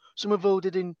 Like Somerville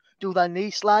didn't do that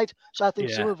knee slide. So I think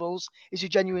Somerville's is a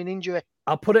genuine injury.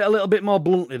 I'll put it a little bit more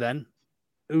bluntly then.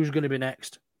 Who's going to be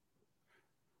next?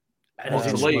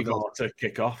 To leave or to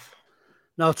kick off?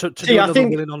 No, to do another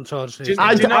Willing on towards.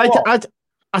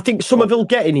 I think Somerville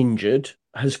getting injured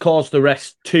has caused the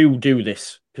rest to do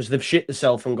this because they've shit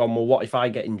themselves and gone, well, what if I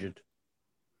get injured?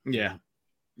 Yeah,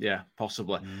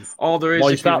 possibly. Or there is,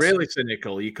 if you're really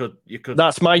cynical, you could.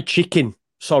 That's my chicken.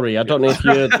 Sorry, I don't know if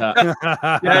you heard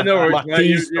that. Yeah, no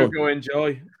worries. You go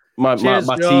enjoy. My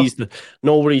tease.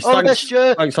 No worries. Thanks.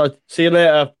 Thanks. See you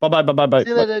later. Bye. See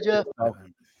you later,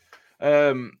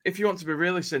 Joe. If you want to be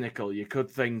really cynical, you could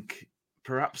think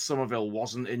perhaps Somerville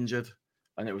wasn't injured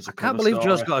and it was a I can't believe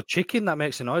Joe's got a chicken that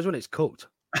makes a noise when it's cooked.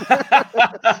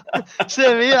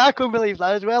 Same here. I couldn't believe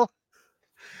that as well.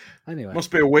 Anyway.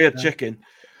 Must be a weird chicken.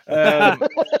 Yeah,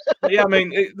 I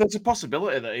mean, there's a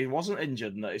possibility that he wasn't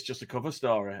injured and that it's just a cover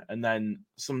story. And then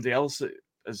somebody else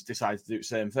has decided to do the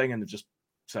same thing and they've just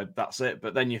said that's it.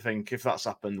 But then you think, if that's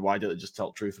happened, why did they just tell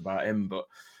the truth about him? But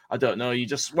I don't know. You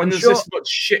just, when there's this much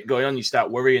shit going on, you start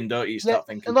worrying, don't you? You start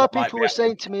thinking. A lot of people were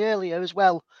saying to me earlier as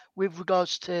well, with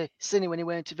regards to Cine when he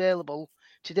weren't available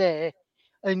today,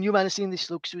 and you might have seen this,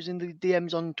 Luke, because it was in the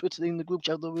DMs on Twitter in the group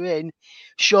chat that we're in.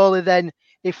 Surely then,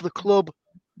 if the club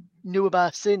knew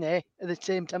about Cine at the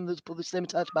same time that put the same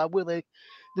time about Willie,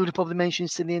 they would have probably mentioned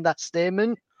Cine in that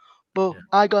statement. But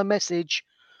I got a message,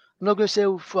 I'm not going to say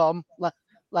who from,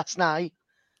 last night,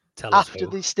 after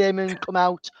the statement come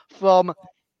out from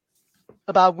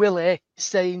about Willie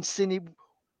saying Cine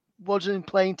wasn't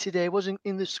playing today, wasn't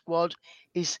in the squad,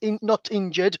 he's not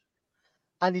injured,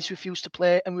 and he's refused to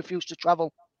play and refused to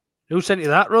travel. Who sent you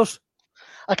that, Russ?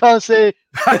 I can't say.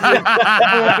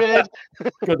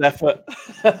 Good effort.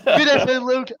 Good effort,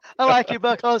 Luke. I like it,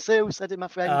 but I can't say who said it, my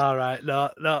friend. All right. No.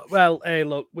 Well, hey,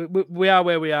 look, we are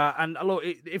where we are. And look,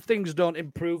 if things don't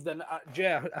improve, then,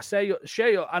 Jay,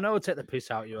 I know I take the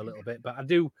piss out of you a little bit, but I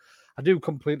do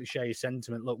completely share your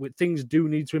sentiment. Look, things do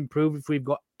need to improve if we've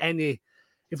got any...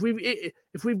 If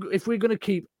we're going to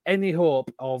keep any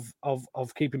hope of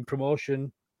keeping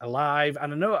promotion alive.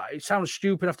 And I know it sounds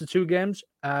stupid after 2 games.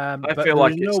 I feel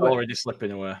like it's already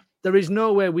slipping away. There is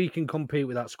no way we can compete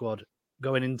with that squad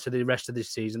going into the rest of this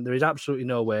season. There is absolutely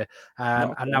no way.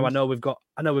 And now I know we've got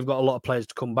a lot of players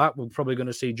to come back. We're probably going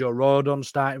to see Joe Rodon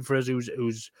starting for us,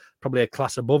 who's probably a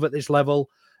class above at this level.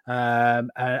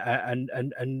 And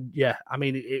yeah, I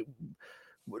mean,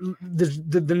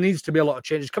 there needs to be a lot of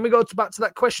changes. Can we go back to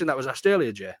that question that was asked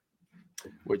earlier, Jay?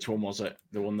 Which one was it?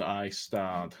 The one that I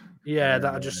starred? Yeah,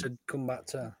 that I just said come back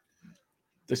to.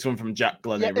 This one from Jack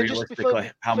Glennie. Yeah, realistically,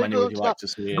 how many would you like to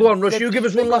see? Go on, Russ. You give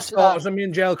us one last thought as me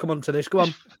and Jay will come on to this. Go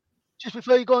on. Just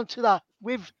before you go on to that,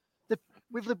 with the,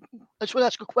 I just want to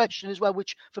ask a question as well,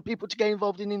 which for people to get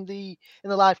involved in the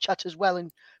live chat as well, and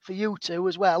for you two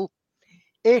as well.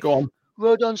 If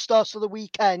Rodon starts for the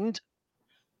weekend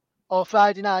or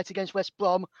Friday night against West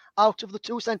Brom, out of the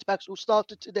 2 centre backs who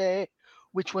started today,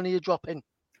 which one are you dropping?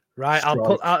 Right,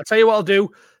 I'll tell you what I'll do.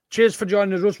 Cheers for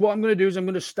joining us, Russ. What I'm going to do is I'm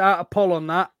going to start a poll on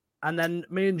that, and then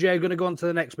me and Jay are going to go on to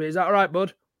the next bit. Is that all right,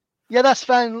 bud? Yeah, that's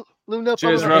fine, Lou. No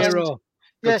Cheers, problem. Russ.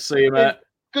 Good to see you, mate.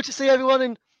 Good to see everyone,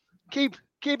 and keep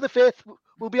the faith.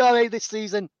 We'll be all right this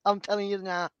season. I'm telling you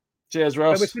now. Cheers,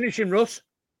 Russ. We're finishing, Russ.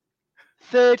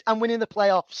 3rd and winning the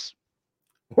playoffs.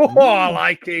 Oh, I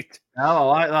like it. Oh,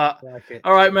 I like that.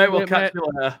 All right, mate. We'll catch you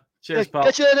later. Cheers, pal.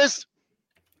 Catch you later.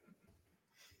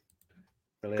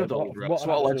 Good old Russ.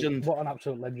 What a legend. What an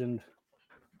absolute legend.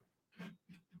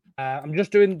 I'm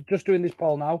just doing this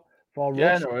poll now for Russ.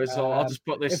 Yeah, no worries. I'll just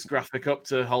put this graphic up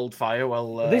to hold fire.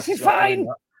 Well, this is fine.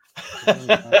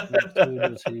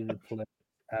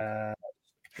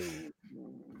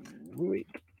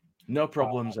 No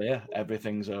problems here.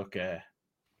 Everything's okay.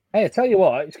 Hey, I tell you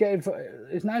what,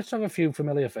 it's nice to have a few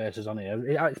familiar faces on here.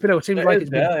 It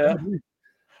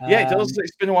does.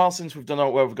 It's been a while since we've done it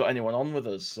where we've got anyone on with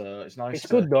us. It's nice. It's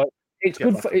good though. It's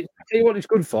good for. Tell you what, it's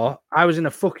good for. I was in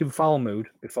a fucking foul mood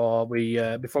before we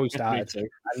started,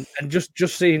 and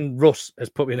just seeing Russ has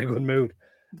put me in a good mood.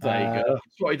 There you go.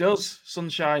 That's what he does.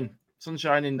 Sunshine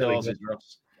indoors is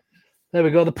Russ. There we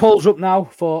go. The poll's up now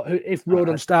for if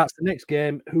Rodon starts the next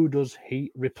game, who does he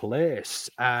replace?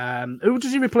 Who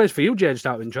does he replace for you, Jay? Just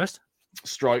out of interest.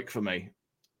 Strike for me.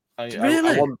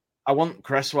 Really? I want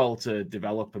Cresswell to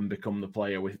develop and become the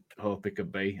player we hope he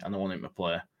could be, and I want him to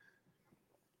play.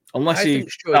 Unless he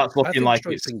starts looking like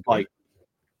it's like.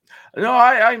 No,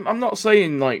 I'm not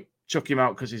saying like chuck him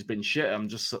out because he's been shit. I'm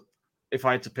just, if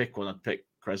I had to pick one, I'd pick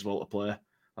Cresswell to play.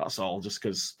 That's all, just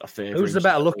because I favour. Who's the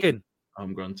better looking?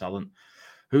 Homegrown talent.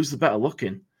 Who's the better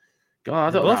looking? God, I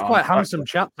don't know. Both quite handsome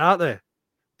chaps, aren't they?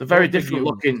 They're very different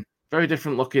looking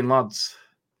lads.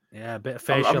 Yeah, a bit of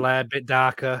facial hair, a bit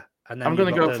darker. And then I'm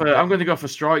going to go for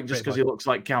Strike just because he looks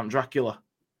like Count Dracula.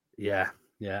 Yeah,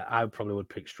 I probably would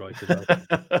pick Strike as well.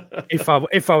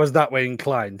 if I was that way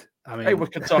inclined. I mean, hey, we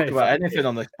can talk about anything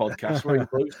on this podcast. We're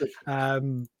inclusive.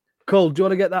 Cole, do you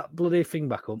want to get that bloody thing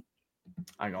back up?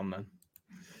 Hang on then.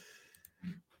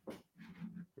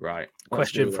 Right.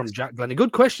 Question from Jack Glennie.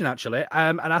 Good question, actually.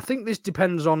 And I think this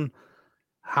depends on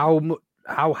how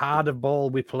hard a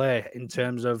ball we play in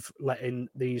terms of letting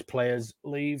these players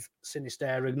leave.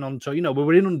 Sinisterra, Gnonto. You know, we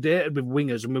were inundated with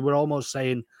wingers, and we were almost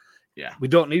saying, we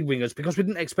don't need wingers because we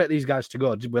didn't expect these guys to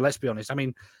go. Did we? Let's be honest. I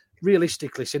mean,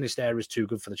 realistically, Sinisterra is too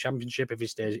good for the Championship if he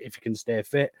can stay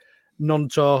fit.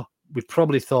 Gnonto, we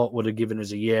probably thought would have given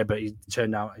us a year, but he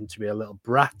turned out to be a little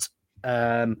brat.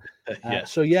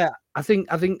 So yeah, I think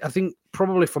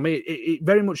probably for me it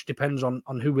very much depends on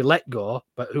who we let go,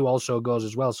 but who also goes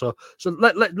as well. So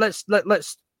let's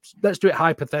do it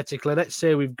hypothetically. Let's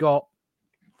say we've got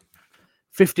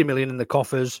 50 million in the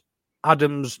coffers.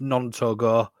 Adams, Gnonto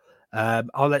go,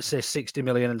 or let's say 60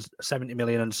 million and 70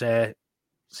 million, and say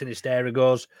Sinisterra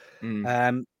goes.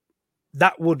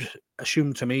 That would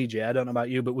assume to me, Jay, I don't know about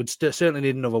you, but would certainly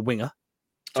need another winger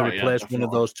to replace one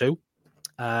of those two.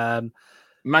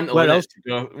 Mentally,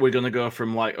 we're going to go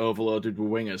from like overloaded with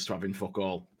wingers to having fuck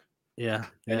all. Yeah.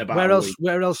 Where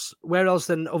else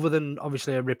then, other than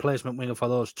obviously a replacement winger for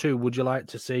those two, would you like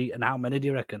to see, and how many do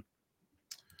you reckon?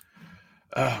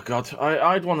 Oh God,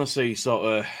 I'd want to see sort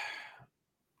of.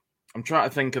 I'm trying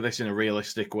to think of this in a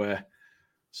realistic way,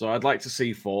 so I'd like to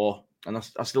see 4, and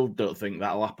I still don't think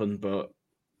that'll happen, but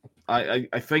I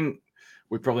think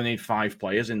we probably need 5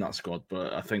 players in that squad,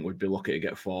 but I think we'd be lucky to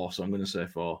get 4, so I'm going to say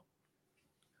 4.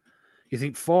 You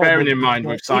think 4? Bearing in mind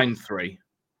we've signed 3.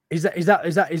 Is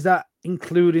that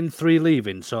including 3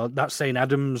 leaving? So that's saying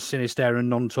Adams, Sinisterra, and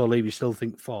Gnonto leave. You still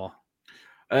think 4?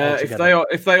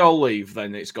 If they all leave,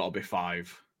 then it's got to be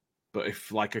 5. But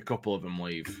if like a couple of them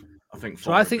leave, I think 4.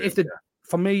 So I think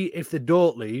if they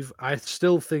don't leave, I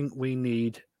still think we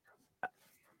need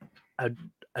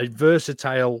a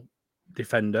versatile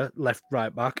defender, left,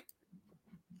 right back,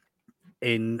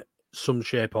 in some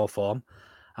shape or form.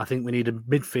 I think we need a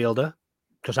midfielder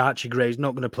because Archie Gray's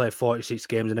not going to play 46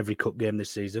 games in every cup game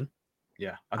this season.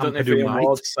 Yeah, I don't know if Ian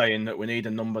Ward's saying that we need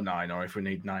a number 9 or if we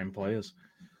need 9 players.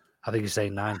 I think he's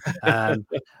saying 9.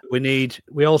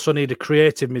 We also need a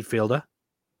creative midfielder.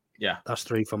 Yeah, that's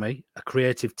 3 for me. A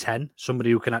creative 10, somebody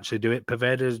who can actually do it.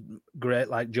 Paveda's great,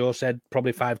 like Joe said,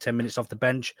 probably 5-10 minutes off the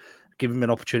bench, give him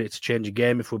an opportunity to change a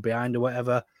game if we're behind or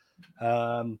whatever.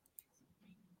 And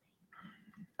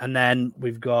then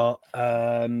we've got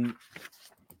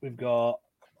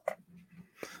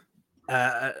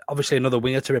obviously another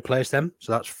winger to replace them.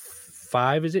 So that's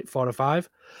 5, is it? 4 or 5?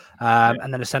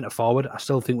 And then a centre forward. I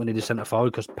still think we need a centre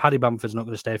forward because Paddy Bamford's not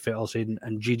going to stay fit all season,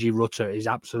 and Gigi Rutter is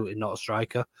absolutely not a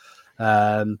striker.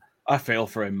 I feel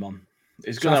for him, man.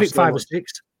 He's going to have 5 or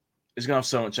 6. He's going to have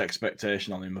so much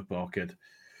expectation on him, the poor kid.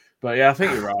 But yeah, I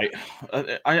think you're right.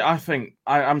 I think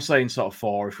I'm saying sort of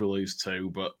 4 if we lose 2,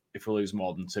 but if we lose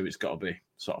more than 2, it's got to be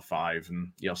sort of 5,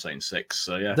 and you're saying 6.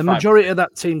 So yeah, the majority of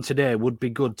that team today would be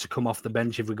good to come off the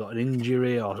bench if we got an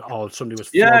injury or somebody was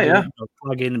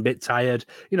flagging, a bit tired.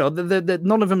 You know,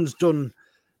 none of them's done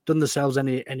themselves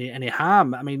any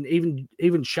harm. I mean,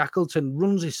 even Shackleton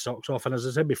runs his socks off, and as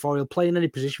I said before, he'll play in any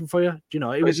position for you. Do you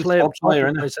know, he would play up top, play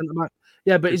centre back.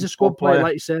 Yeah, but he's a squad player,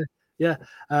 like you say. Yeah,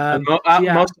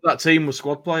 most of that team was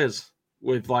squad players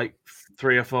with like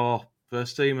 3 or 4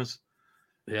 first teamers.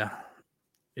 Yeah,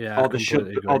 or they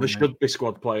should be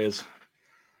squad players.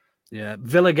 Yeah,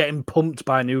 Villa getting pumped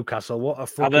by Newcastle. What a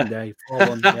fucking day!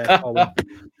 4-1. Yeah, 4-1.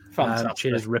 Fantastic.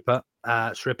 Cheers, Ripper.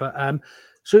 Sripper.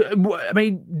 So, I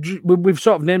mean, we've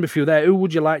sort of named a few there. Who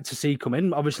would you like to see come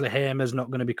in? Obviously, Hamer's not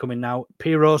going to be coming now.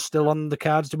 Piro's still on the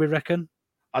cards, do we reckon?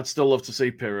 I'd still love to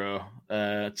see Pirro.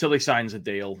 Till he signs a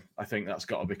deal, I think that's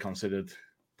got to be considered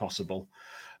possible.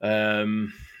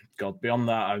 God, beyond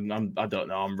that, I don't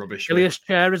know. I'm rubbish. Ilias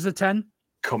Chair is the 10?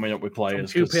 Coming up with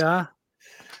players. QPR?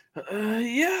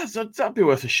 Yeah, that'd be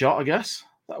worth a shot, I guess.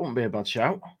 That wouldn't be a bad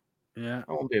shout. Yeah. That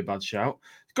wouldn't be a bad shout.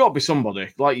 It's got to be somebody,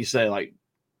 like you say, like,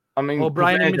 I mean...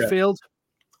 O'Brien in midfield?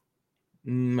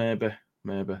 Maybe.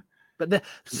 But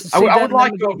I would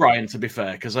like O'Brien, to be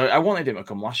fair, because I wanted him to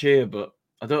come last year, but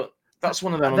I don't... That's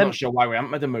one of them. I'm not sure why we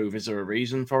haven't made a move. Is there a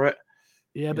reason for it?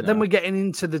 Yeah, but then we're getting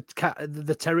into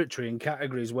the territory and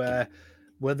categories where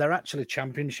they're actually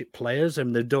championship players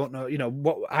and they don't know, you know,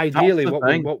 what ideally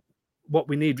what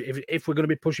we need if we're going to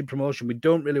be pushing promotion. We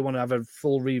don't really want to have a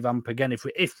full revamp again.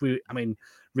 If we, I mean,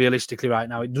 realistically, right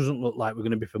now it doesn't look like we're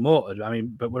going to be promoted. I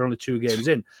mean, but we're only 2 games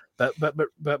in. But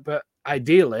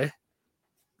ideally,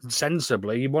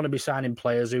 sensibly, you want to be signing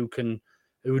players who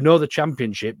know the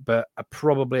championship, but are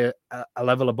probably a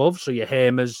level above. So your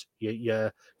Hamers,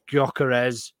 your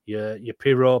Gyökeres, your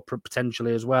Pirro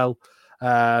potentially as well.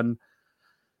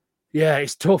 Yeah,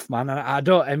 it's tough, man. I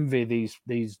don't envy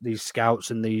these scouts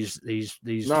and these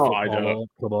football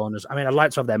club owners. I mean, I'd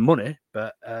like to have their money,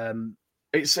 but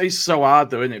it's so hard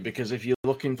though, isn't it? Because if you're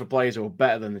looking for players who are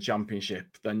better than the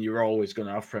championship, then you're always going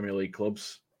to have Premier League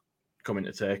clubs coming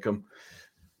to take them,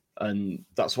 and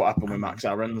that's what happened with Max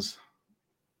Aarons.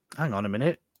 Hang on a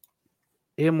minute.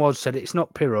 Ian Ward said it's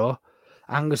not Pirro.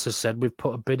 Angus has said we've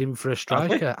put a bid in for a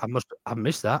striker. I've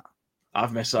missed that.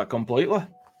 I've missed that completely.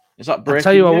 Is that breaking I'll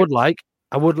tell you, news? I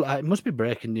would like. It must be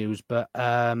breaking news, but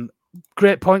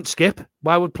great point, Skip.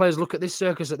 Why would players look at this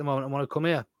circus at the moment and want to come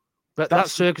here? But that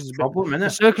circus is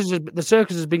the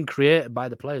circus has been created by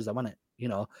the players, though, hasn't it? You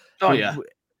know. Oh yeah.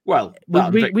 Well,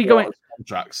 we go in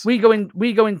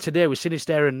today with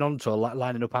Sinisterra and Nonto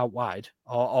lining up out wide,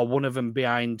 or one of them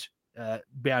behind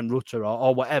Rutter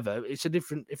or whatever. It's a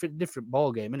different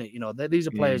ball game, isn't it? You know, these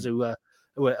are players who are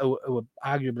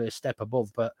arguably a step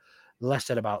above, but the less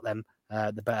said about them,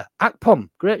 the better. Akpom,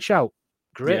 great shout.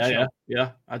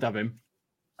 Yeah, I'd have him.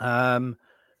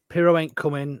 Pirro ain't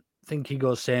coming. Think he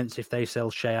goes Saints if they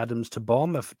sell Shea Adams to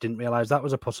Bournemouth. Didn't realise that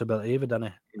was a possibility either,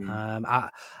 Danny.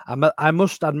 I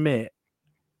must admit,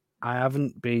 I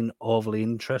haven't been overly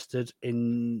interested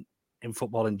in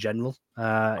football in general,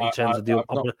 in terms of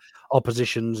the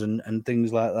oppositions and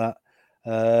things like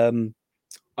that.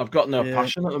 I've got no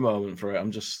passion at the moment for it.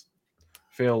 I'm just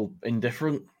feel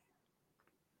indifferent.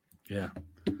 Yeah.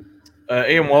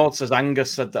 Ian Ward says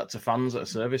Angus said that to fans at a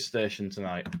service station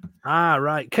tonight. Ah,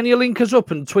 right. Can you link us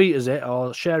up and tweet us it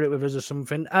or share it with us or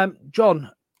something? John,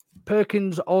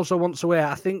 Perkins also wants away.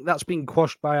 I think that's been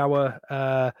quashed by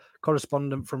our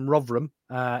correspondent from Rotherham.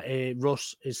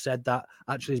 Russ has said that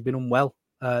actually he's been unwell,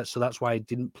 so that's why he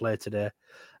didn't play today.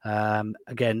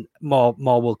 Again, more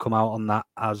will come out on that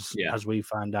as we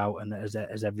find out and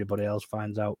as everybody else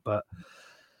finds out. But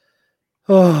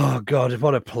Oh God,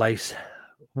 what a place!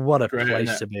 What a Great,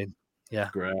 place to be. Yeah,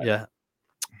 great. Yeah.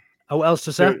 Oh, what else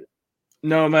to say?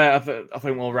 No, mate. I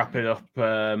think we'll wrap it up.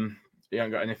 You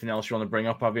haven't got anything else you want to bring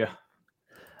up, have you?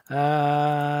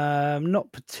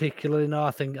 Not particularly. No,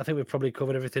 I think we've probably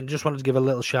covered everything. Just wanted to give a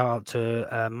little shout out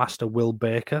to Master Will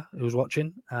Baker, who's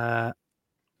watching. I've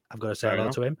got to say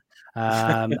hello to him.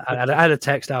 I had a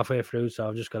text halfway through, so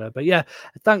I've just got to. But yeah,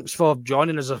 thanks for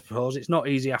joining us. I suppose it's not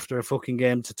easy after a fucking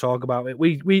game to talk about it.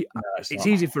 It's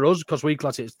easy for us because we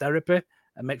class it as therapy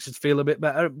and makes us feel a bit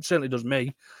better. It certainly does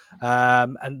me,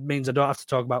 and means I don't have to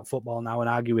talk about football now and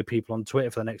argue with people on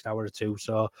Twitter for the next hour or two.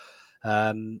 So,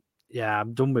 yeah,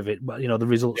 I'm done with it. But the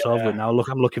result's over now. Look,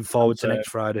 I'm looking forward to next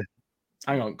Friday.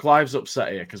 Hang on, Clive's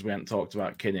upset here because we haven't talked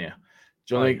about Kinnear.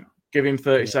 Do you want to give him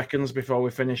 30 seconds before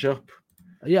we finish up?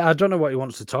 Yeah, I don't know what he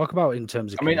wants to talk about in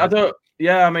terms of.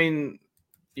 I mean,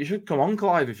 you should come on,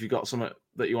 Clive, if you've got something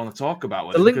that you want to talk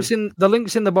about. The link's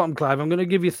in the bottom, Clive. I'm going to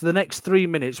give you the next 3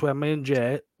 minutes where me and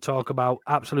Jay talk about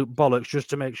absolute bollocks, just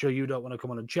to make sure you don't want to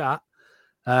come on and chat.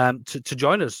 To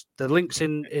join us, the link's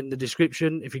in the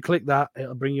description. If you click that,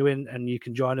 it'll bring you in, and you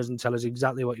can join us and tell us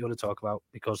exactly what you want to talk about.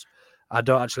 Because I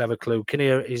don't actually have a clue.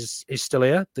 Kinnear is still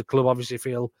here. The club obviously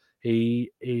feel he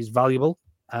is valuable,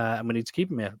 and we need to keep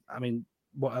him here. I mean,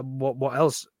 what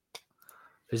else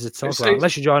is it to talk about?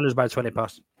 Unless you join us by 20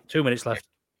 past. 2 minutes left.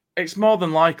 It's more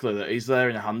than likely that he's there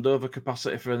in a handover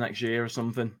capacity for the next year or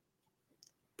something.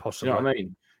 Possibly. You know what I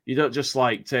mean? You don't just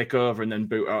take over and then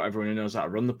boot out everyone who knows how to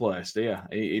run the place, do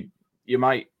you? You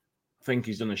might think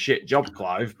he's done a shit job,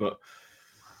 Clive, but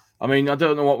I mean, I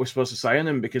don't know what we're supposed to say on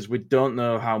him because we don't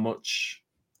know how much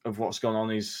of what's gone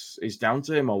on is down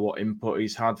to him or what input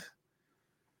he's had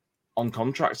on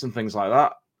contracts and things like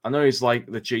that. I know he's like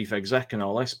the chief exec and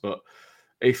all this, but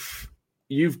if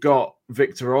you've got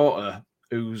Victor Orta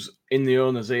who's in the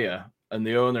owner's ear and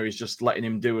the owner is just letting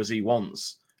him do as he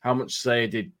wants, how much say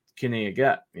did Kinnear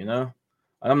get, And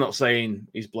I'm not saying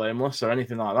he's blameless or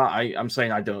anything like that. I'm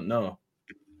saying I don't know.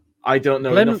 I don't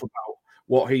know enough about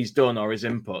what he's done or his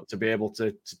input to be able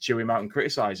to chew him out and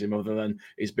criticise him other than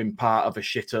he's been part of a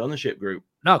shit ownership group.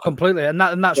 No, completely. And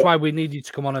that's why we need you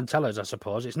to come on and tell us, I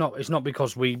suppose. It's not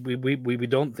because we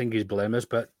don't think he's blameless,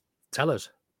 but tell us.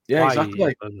 Yeah,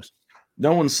 exactly.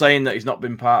 No one's saying that he's not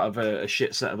been part of a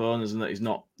shit set of owners and that he's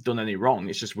not done any wrong.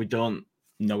 It's just we don't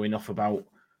know enough about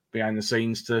behind the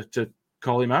scenes to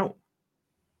call him out.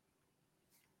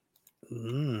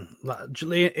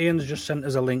 Ian's just sent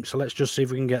us a link, so let's just see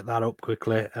if we can get that up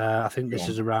quickly. I think this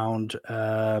is around,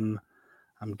 I'm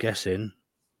guessing.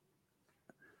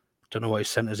 Don't know what he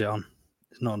sent us it on.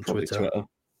 It's not on Twitter.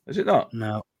 Is it not?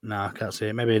 No, I can't see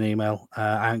it. Maybe an email.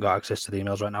 I haven't got access to the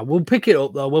emails right now. We'll pick it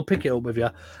up, though. We'll pick it up with you.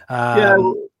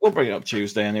 We'll bring it up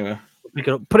Tuesday anyway. Pick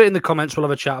it up. Put it in the comments. We'll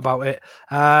have a chat about it.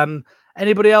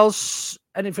 Anybody else?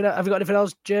 Anything? Have you got anything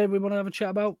else, Jay, we want to have a chat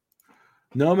about?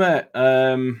 No, mate.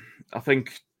 I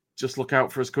think just look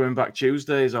out for us coming back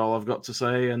Tuesday is all I've got to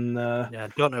say. And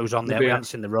don't know who's on there. We haven't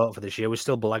seen the road for this year. We're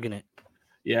still blagging it.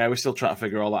 Yeah, we're still trying to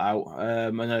figure all that out.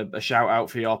 And a shout out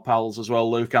for your pals as well,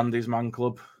 Luke Andy's Man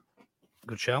Club.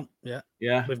 Good shout. Yeah.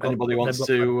 Anybody wants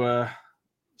to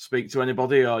speak to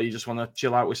anybody, or you just want to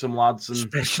chill out with some lads, and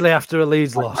especially after a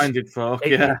Leeds loss, folk,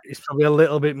 it's probably a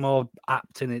little bit more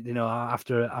apt in it,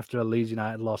 after a Leeds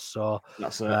United loss. So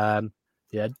that's it.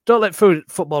 Don't let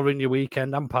football ruin your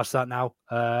weekend. I'm past that now.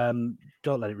 Don't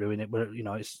let it ruin it. But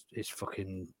it's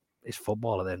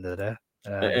football at the end of the day.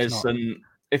 It is, and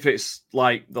if it's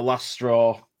like the last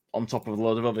straw on top of a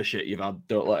load of other shit you've had,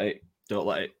 don't let it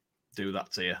do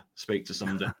that to you. Speak to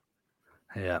somebody.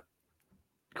 Yeah.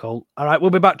 Cool. All right, we'll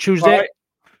be back Tuesday. Right.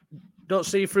 Don't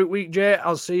see you fruit week, Jay.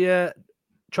 I'll see you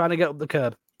trying to get up the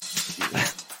curb.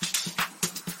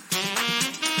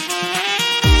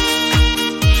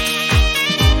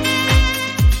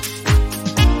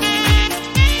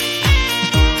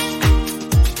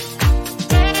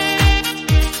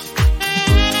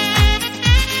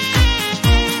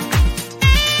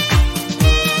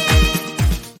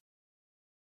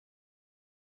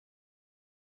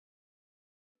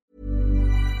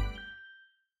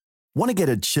 Want to get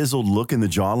a chiseled look in the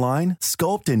jawline?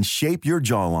 Sculpt and shape your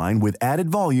jawline with added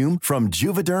volume from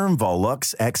Juvederm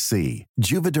Volux XC.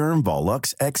 Juvederm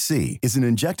Volux XC is an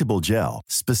injectable gel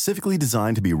specifically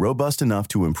designed to be robust enough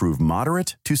to improve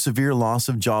moderate to severe loss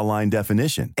of jawline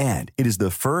definition. And it is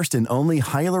the first and only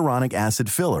hyaluronic acid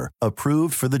filler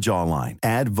approved for the jawline.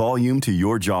 Add volume to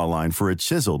your jawline for a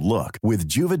chiseled look with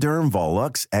Juvederm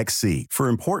Volux XC. For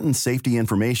important safety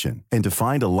information and to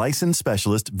find a licensed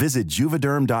specialist, visit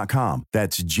juvederm.com.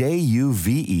 That's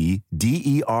JUVEDERM.com.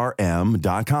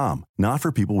 Not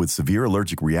for people with severe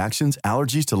allergic reactions,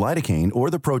 allergies to lidocaine, or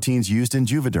the proteins used in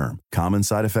Juvederm. Common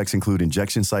side effects include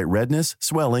injection site redness,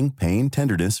 swelling, pain,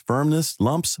 tenderness, firmness,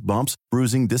 lumps, bumps,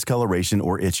 bruising, discoloration,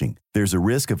 or itching. There's a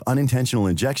risk of unintentional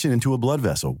injection into a blood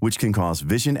vessel, which can cause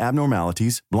vision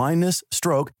abnormalities, blindness,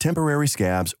 stroke, temporary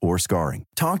scabs, or scarring.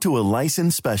 Talk to a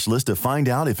licensed specialist to find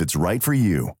out if it's right for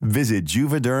you. Visit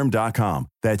Juvederm.com.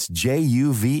 That's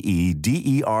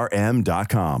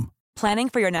JUVEDERM.com. Planning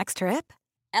for your next trip?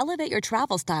 Elevate your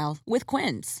travel style with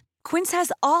Quince. Quince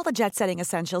has all the jet-setting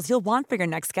essentials you'll want for your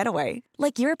next getaway,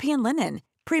 like European linen,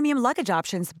 premium luggage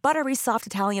options, buttery soft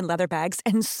Italian leather bags,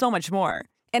 and so much more.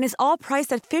 And is all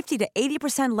priced at 50 to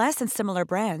 80% less than similar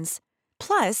brands.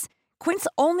 Plus, Quince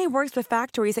only works with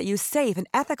factories that use safe and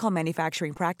ethical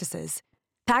manufacturing practices.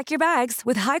 Pack your bags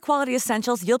with high-quality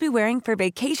essentials you'll be wearing for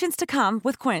vacations to come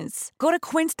with Quince. Go to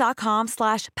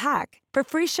quince.com/pack for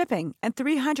free shipping and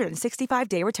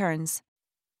 365-day returns.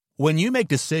 When you make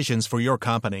decisions for your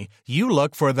company, you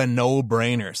look for the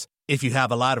no-brainers. If you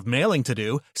have a lot of mailing to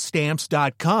do,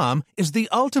 Stamps.com is the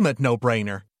ultimate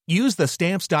no-brainer. Use the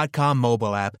Stamps.com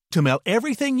mobile app to mail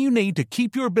everything you need to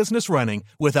keep your business running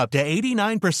with up to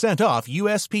 89% off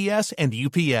USPS and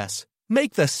UPS.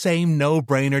 Make the same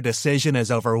no-brainer decision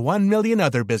as over 1 million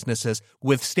other businesses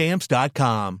with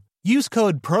Stamps.com. Use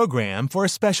code PROGRAM for a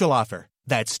special offer.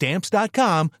 That's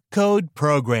Stamps.com, code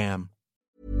PROGRAM.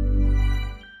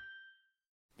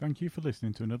 Thank you for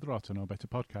listening to another Auto Know Better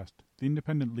podcast, the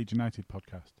independent Leeds United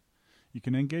podcast. You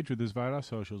can engage with us via our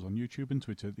socials on YouTube and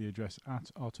Twitter at the address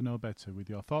 @AutoKnowBetter with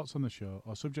your thoughts on the show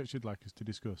or subjects you'd like us to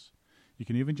discuss. You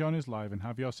can even join us live and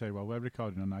have your say while we're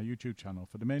recording on our YouTube channel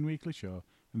for the main weekly show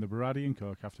and the Berardi and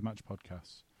Coke Aftermatch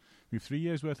podcasts. We have 3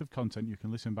 years' worth of content you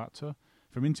can listen back to,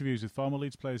 from interviews with former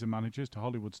Leeds players and managers to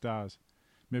Hollywood stars.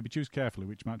 Maybe choose carefully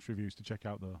which match reviews to check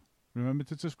out though. Remember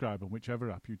to subscribe on whichever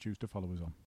app you choose to follow us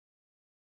on.